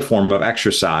 And the other form of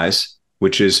exercise,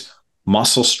 which is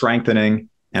muscle strengthening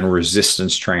and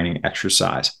resistance training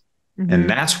exercise. And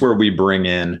that's where we bring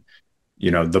in,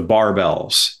 the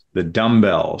barbells, the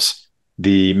dumbbells,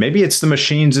 maybe it's the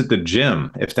machines at the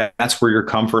gym, if that's where your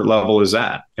comfort level is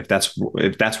at, if that's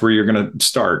where you're going to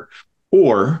start.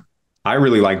 Or I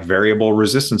really like variable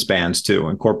resistance bands too,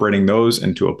 incorporating those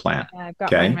into a plan. Yeah, I've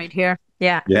got one right here.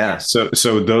 Yeah. Yeah. So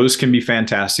those can be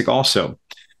fantastic also.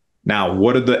 Now,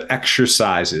 what are the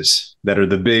exercises that are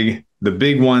the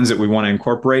big ones that we want to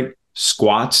incorporate?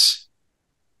 Squats,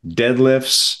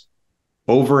 deadlifts,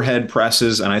 overhead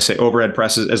presses, and I say overhead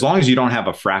presses, as long as you don't have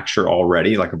a fracture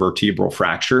already, like a vertebral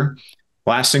fracture.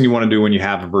 Last thing you want to do when you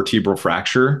have a vertebral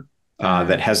fracture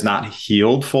that has not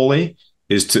healed fully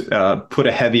is to put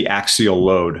a heavy axial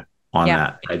load on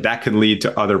that. Right? That could lead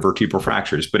to other vertebral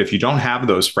fractures. But if you don't have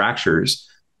those fractures,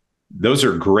 those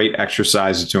are great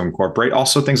exercises to incorporate.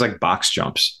 Also things like box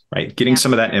jumps, right? Getting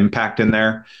some of that impact in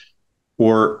there.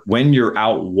 Or when you're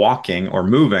out walking or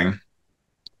moving,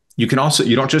 you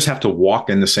don't just have to walk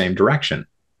in the same direction.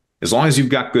 As long as you've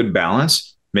got good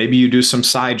balance, maybe you do some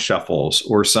side shuffles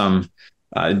or some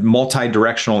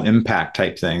multi-directional impact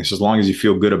type things, as long as you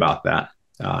feel good about that.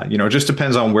 It just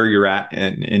depends on where you're at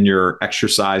in your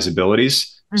exercise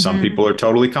abilities. Some people are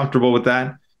totally comfortable with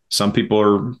that. Some people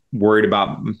are worried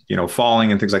about, falling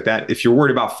and things like that. If you're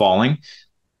worried about falling,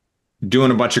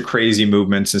 doing a bunch of crazy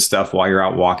movements and stuff while you're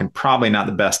out walking, probably not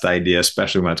the best idea,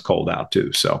 especially when it's cold out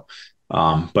too. So,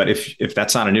 but if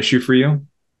that's not an issue for you,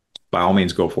 by all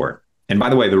means, go for it. And by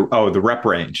the way, the rep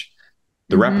range,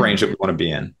 rep range that we want to be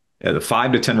in, the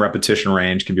 5 to 10 repetition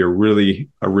range can be a really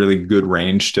good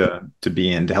range to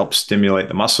be in to help stimulate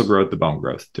the muscle growth, the bone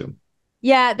growth too.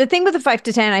 Yeah, the thing with the 5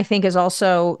 to 10, I think, is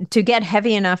also to get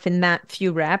heavy enough in that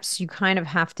few reps, you kind of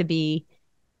have to be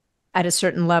at a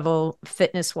certain level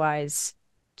fitness-wise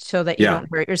so that you don't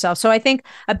hurt yourself. So I think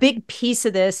a big piece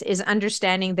of this is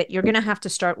understanding that you're going to have to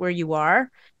start where you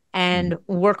are and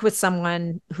work with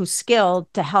someone who's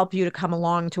skilled to help you to come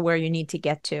along to where you need to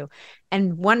get to.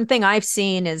 And one thing I've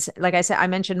seen is, like I said, I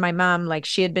mentioned my mom, like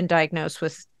she had been diagnosed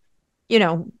with,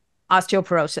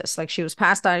 osteoporosis. Like she was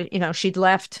past, she'd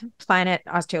left planet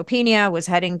osteopenia, was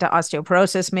heading to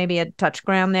osteoporosis, maybe had touched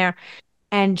ground there.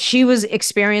 And she was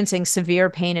experiencing severe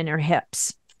pain in her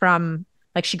hips from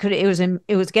like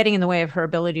it was getting in the way of her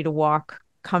ability to walk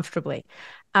comfortably.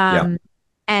 And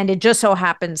it just so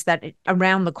happens that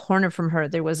around the corner from her,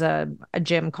 there was a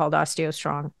gym called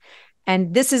OsteoStrong.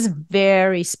 And this is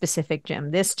very specific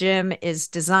gym. This gym is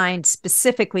designed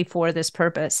specifically for this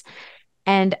purpose.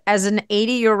 And as an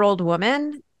 80-year-old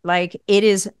woman, like it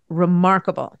is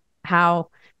remarkable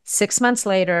how 6 months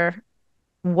later,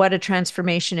 what a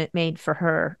transformation it made for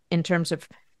her in terms of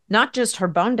not just her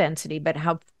bone density, but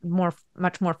how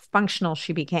much more functional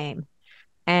she became.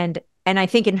 And I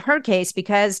think in her case,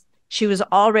 because she was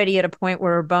already at a point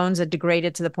where her bones had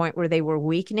degraded to the point where they were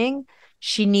weakening,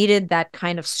 she needed that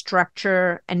kind of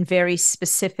structure and very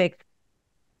specific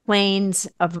planes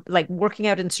of like working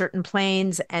out in certain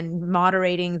planes and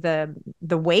moderating the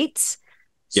weights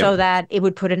so that it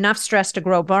would put enough stress to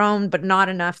grow bone, but not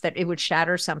enough that it would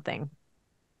shatter something.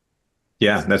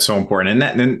 Yeah, that's so important.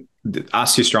 And then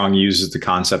OsteoStrong uses the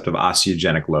concept of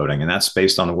osteogenic loading, and that's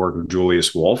based on the work of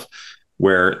Julius Wolfe,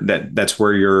 where that's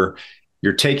where you're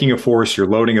taking a force, you're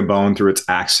loading a bone through its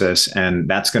axis, and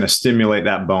that's going to stimulate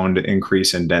that bone to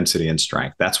increase in density and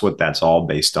strength. That's what that's all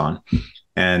based on.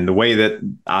 And the way that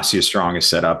OsteoStrong is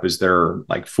set up is there are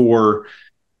like four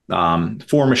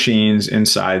machines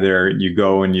inside there. You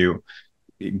go and you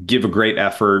give a great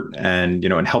effort and,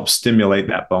 and help stimulate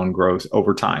that bone growth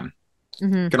over time.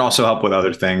 It can also help with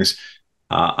other things.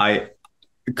 A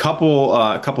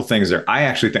couple things there.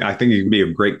 I think it can be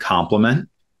a great complement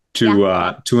to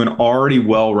an already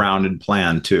well-rounded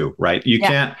plan too, right? You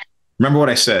can't remember what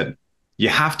I said. You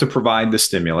have to provide the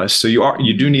stimulus. So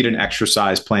you do need an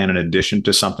exercise plan in addition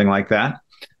to something like that.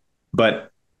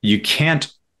 But you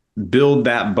can't build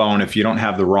that bone if you don't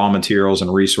have the raw materials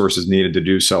and resources needed to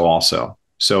do so also.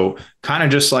 So kind of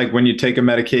just like when you take a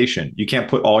medication, you can't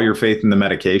put all your faith in the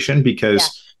medication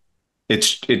because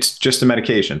it's just a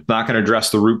medication. It's not going to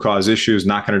address the root cause issues,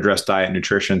 not going to address diet and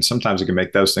nutrition. Sometimes it can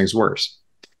make those things worse.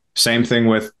 Same thing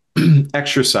with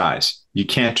exercise. You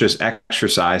can't just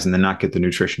exercise and then not get the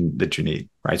nutrition that you need,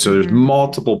 right? So there's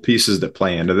multiple pieces that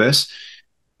play into this.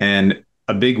 And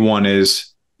a big one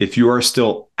is if you are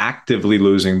still actively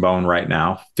losing bone right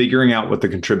now, figuring out what the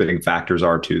contributing factors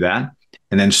are to that,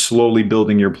 and then slowly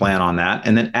building your plan on that,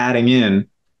 and then adding in,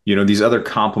 these other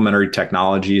complementary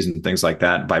technologies and things like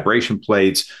that, vibration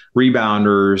plates,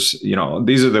 rebounders,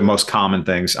 these are the most common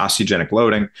things, osteogenic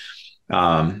loading,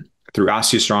 through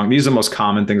OsteoStrong. These are the most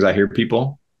common things I hear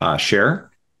people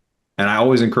share. And I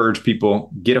always encourage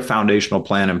people, get a foundational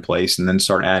plan in place and then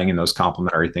start adding in those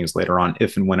complementary things later on,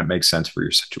 if and when it makes sense for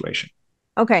your situation.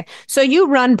 Okay. So you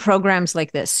run programs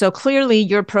like this. So clearly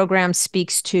your program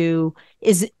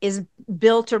is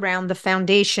built around the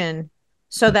foundation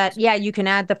so that, you can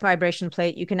add the vibration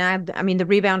plate. You can add, the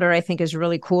rebounder I think is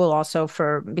really cool also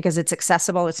because it's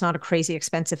accessible. It's not a crazy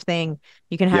expensive thing.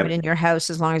 You can have it in your house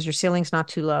as long as your ceiling's not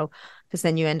too low, because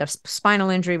then you end up spinal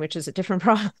injury, which is a different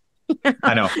problem.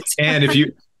 I know. And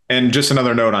And just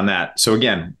another note on that. So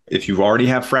again, if you already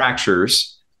have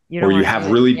fractures or you have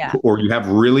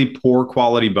really poor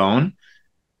quality bone,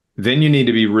 then you need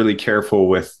to be really careful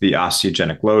with the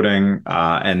osteogenic loading,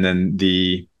 and then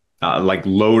the like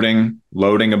loading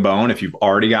a bone. If you've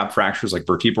already got fractures like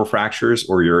vertebral fractures,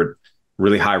 or you're at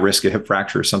really high risk of hip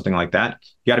fracture or something like that,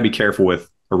 you got to be careful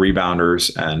with rebounders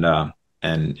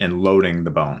and loading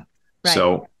the bone. Right.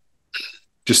 So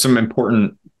just some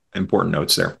important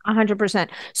notes there. 100%.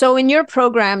 So in your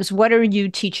programs, what are you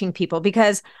teaching people?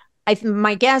 Because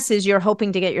my guess is you're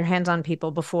hoping to get your hands on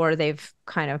people before they've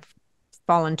kind of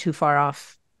fallen too far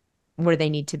off where they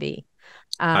need to be.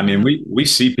 I mean, we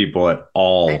see people at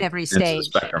every stage.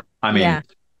 Spectrum. I mean,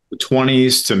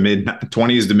 20s to mid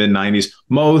 90s.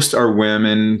 Most are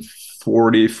women,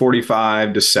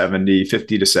 45 to 70,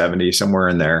 50 to 70, somewhere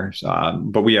in there.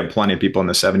 But we have plenty of people in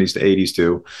the 70s to 80s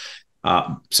too.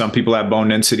 Some people have bone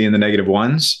density in the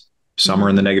 -1s. Some are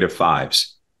in the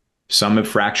 -5s. Some have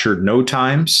fractured no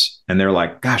times, and they're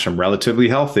like, gosh, I'm relatively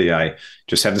healthy. I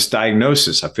just have this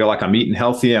diagnosis. I feel like I'm eating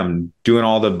healthy. I'm doing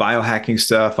all the biohacking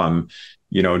stuff. I'm,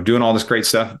 doing all this great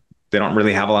stuff. They don't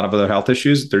really have a lot of other health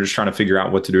issues. They're just trying to figure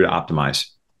out what to do to optimize.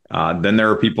 Then there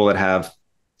are people that have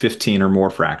 15 or more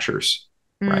fractures,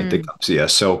 right? They come see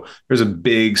us. So there's a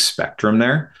big spectrum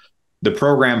there. The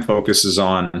program focuses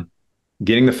on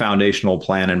getting the foundational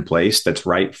plan in place that's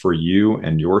right for you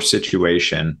and your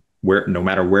situation, where no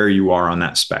matter where you are on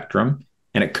that spectrum,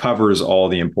 and it covers all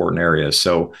the important areas.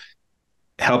 So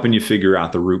helping you figure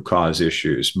out the root cause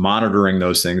issues, monitoring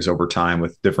those things over time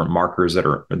with different markers that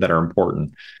are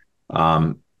important,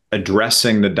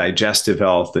 addressing the digestive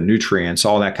health, the nutrients,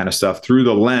 all that kind of stuff through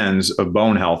the lens of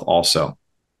bone health also.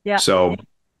 Yeah. So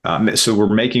we're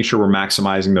making sure we're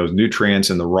maximizing those nutrients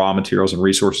and the raw materials and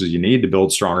resources you need to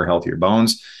build stronger, healthier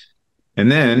bones.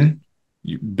 And then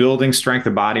building strength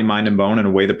of body, mind, and bone in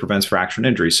a way that prevents fracture and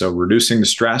injury. So reducing the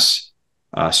stress.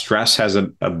 Stress has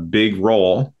a big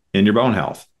role in your bone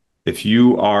health. If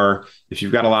you've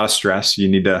got a lot of stress, you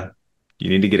need to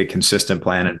get a consistent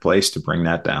plan in place to bring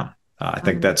that down. I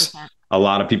think 100%. That's a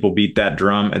lot of people beat that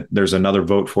drum. There's another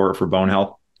vote for it for bone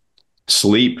health.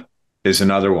 Sleep is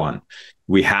another one.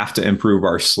 We have to improve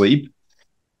our sleep,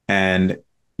 and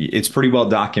it's pretty well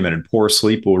documented. Poor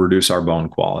sleep will reduce our bone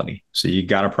quality. So you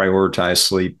got to prioritize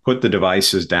sleep. Put the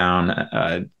devices down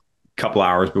a couple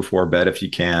hours before bed if you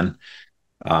can.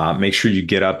 Make sure you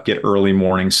get up, get early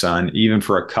morning sun, even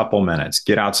for a couple minutes.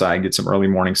 Get outside, get some early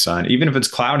morning sun. Even if it's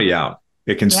cloudy out,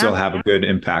 it can still have a good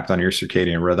impact on your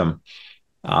circadian rhythm.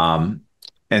 And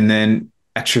then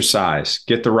exercise.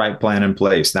 Get the right plan in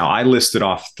place. Now, I listed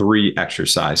off 3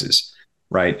 exercises,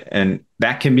 right? And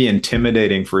that can be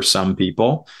intimidating for some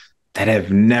people that have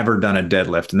never done a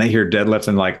deadlift. And they hear deadlift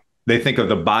and they think of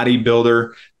the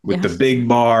bodybuilder with the big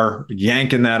bar,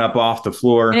 yanking that up off the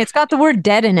floor. And it's got the word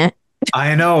dead in it.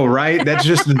 I know, right? That's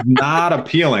just not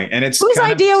appealing. And it's whose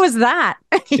idea was that?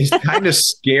 It's kind of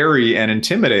scary and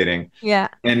intimidating. Yeah.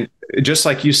 And just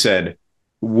like you said,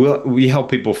 we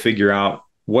help people figure out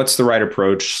what's the right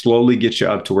approach, slowly get you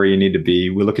up to where you need to be.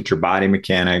 We look at your body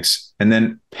mechanics, and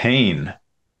then pain.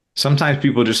 Sometimes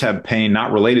people just have pain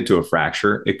not related to a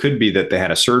fracture. It could be that they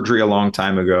had a surgery a long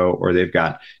time ago, or they've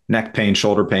got neck pain,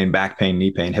 shoulder pain, back pain,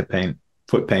 knee pain, hip pain,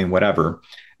 foot pain, whatever.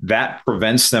 That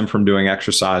prevents them from doing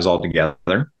exercise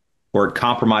altogether, or it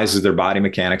compromises their body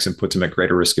mechanics and puts them at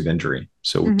greater risk of injury.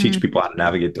 So we teach people how to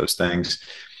navigate those things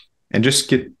and just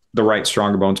get the right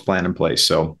stronger bones plan in place.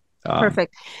 So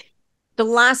perfect. The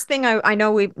last thing, I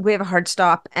know we have a hard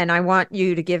stop, and I want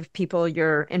you to give people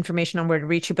your information on where to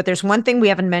reach you. But there's one thing we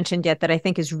haven't mentioned yet that I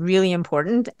think is really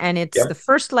important, and it's the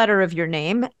first letter of your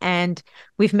name. And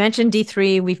we've mentioned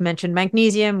D3, we've mentioned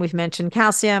magnesium, we've mentioned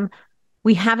calcium.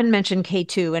 We haven't mentioned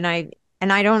K2,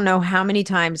 and I don't know how many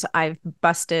times I've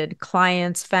busted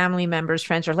clients, family members,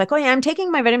 friends are like, "Oh yeah, I'm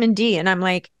taking my vitamin D," and I'm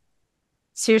like,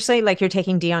 "Seriously? Like you're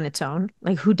taking D on its own?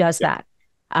 Like who does that?"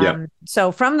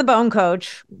 So from the Bone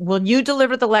Coach, will you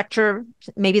deliver the lecture?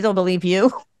 Maybe they'll believe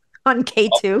you on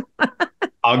K2.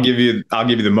 I'll give you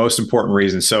the most important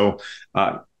reason. So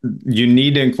you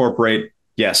need to incorporate.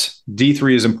 Yes,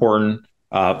 D3 is important.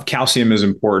 Calcium is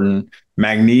important.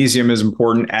 Magnesium is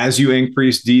important. As you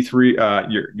increase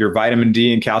D3, your vitamin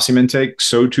D and calcium intake,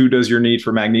 so too does your need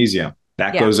for magnesium.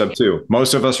 That goes up too.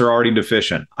 Most of us are already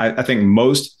deficient. I think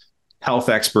most health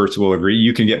experts will agree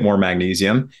you can get more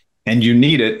magnesium, and you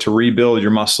need it to rebuild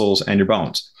your muscles and your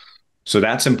bones. So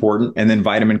that's important. And then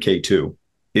vitamin K2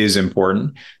 is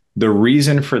important. The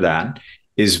reason for that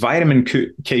is vitamin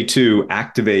K2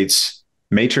 activates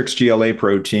matrix GLA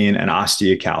protein and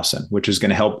osteocalcin, which is going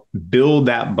to help build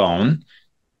that bone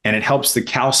and it helps the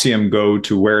calcium go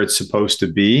to where it's supposed to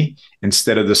be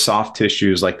instead of the soft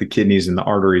tissues like the kidneys and the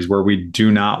arteries where we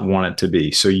do not want it to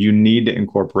be. So you need to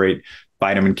incorporate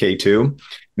vitamin K2.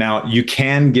 Now, you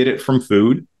can get it from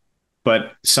food,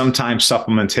 but sometimes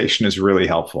supplementation is really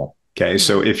helpful. Okay.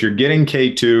 So if you're getting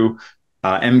K2,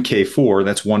 MK4,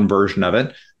 that's one version of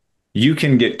it. You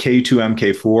can get K2,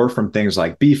 MK4 from things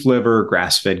like beef liver,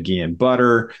 grass-fed ghee and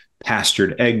butter,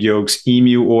 pastured egg yolks,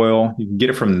 emu oil. You can get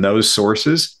it from those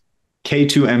sources.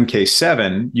 K2,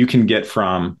 MK7, you can get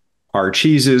from hard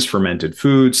cheeses, fermented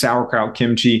foods, sauerkraut,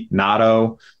 kimchi,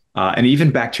 natto, and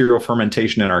even bacterial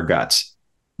fermentation in our guts.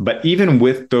 But even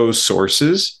with those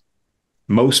sources,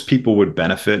 most people would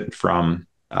benefit from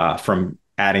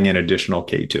adding in additional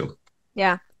K2.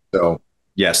 Yeah. So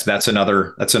yes, that's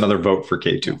another vote for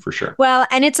K2 for sure. Well,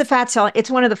 and it's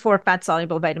it's one of the 4 fat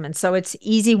soluble vitamins. So it's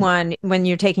easy one when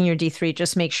you're taking your D3,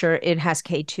 just make sure it has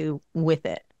K2 with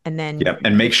it. And then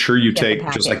and make sure you take,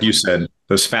 just like you said,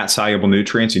 those fat soluble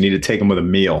nutrients, you need to take them with a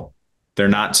meal. They're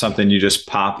not something you just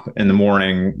pop in the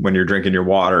morning when you're drinking your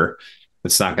water.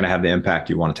 It's not going to have the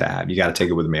impact you want it to have. You got to take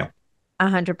it with a meal.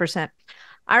 100%.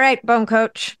 All right, Bone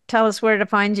Coach, tell us where to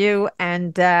find you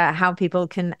and how people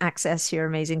can access your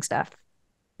amazing stuff.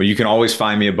 Well, you can always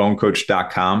find me at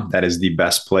bonecoach.com. That is the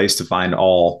best place to find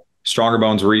all Stronger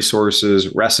Bones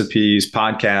resources, recipes,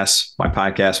 podcasts. My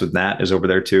podcast with Nat is over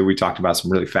there too. We talked about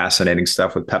some really fascinating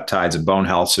stuff with peptides and bone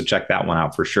health. So check that one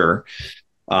out for sure.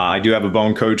 I do have a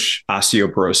Bone Coach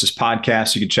Osteoporosis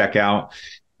podcast you can check out.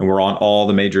 And we're on all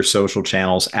the major social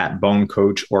channels at Bone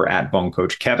Coach or at Bone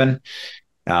Coach Kevin.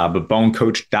 But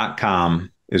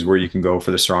bonecoach.com is where you can go for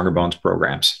the Stronger Bones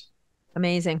programs.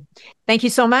 Amazing. Thank you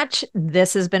so much.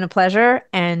 This has been a pleasure.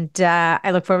 And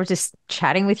I look forward to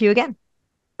chatting with you again.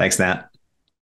 Thanks, Nat.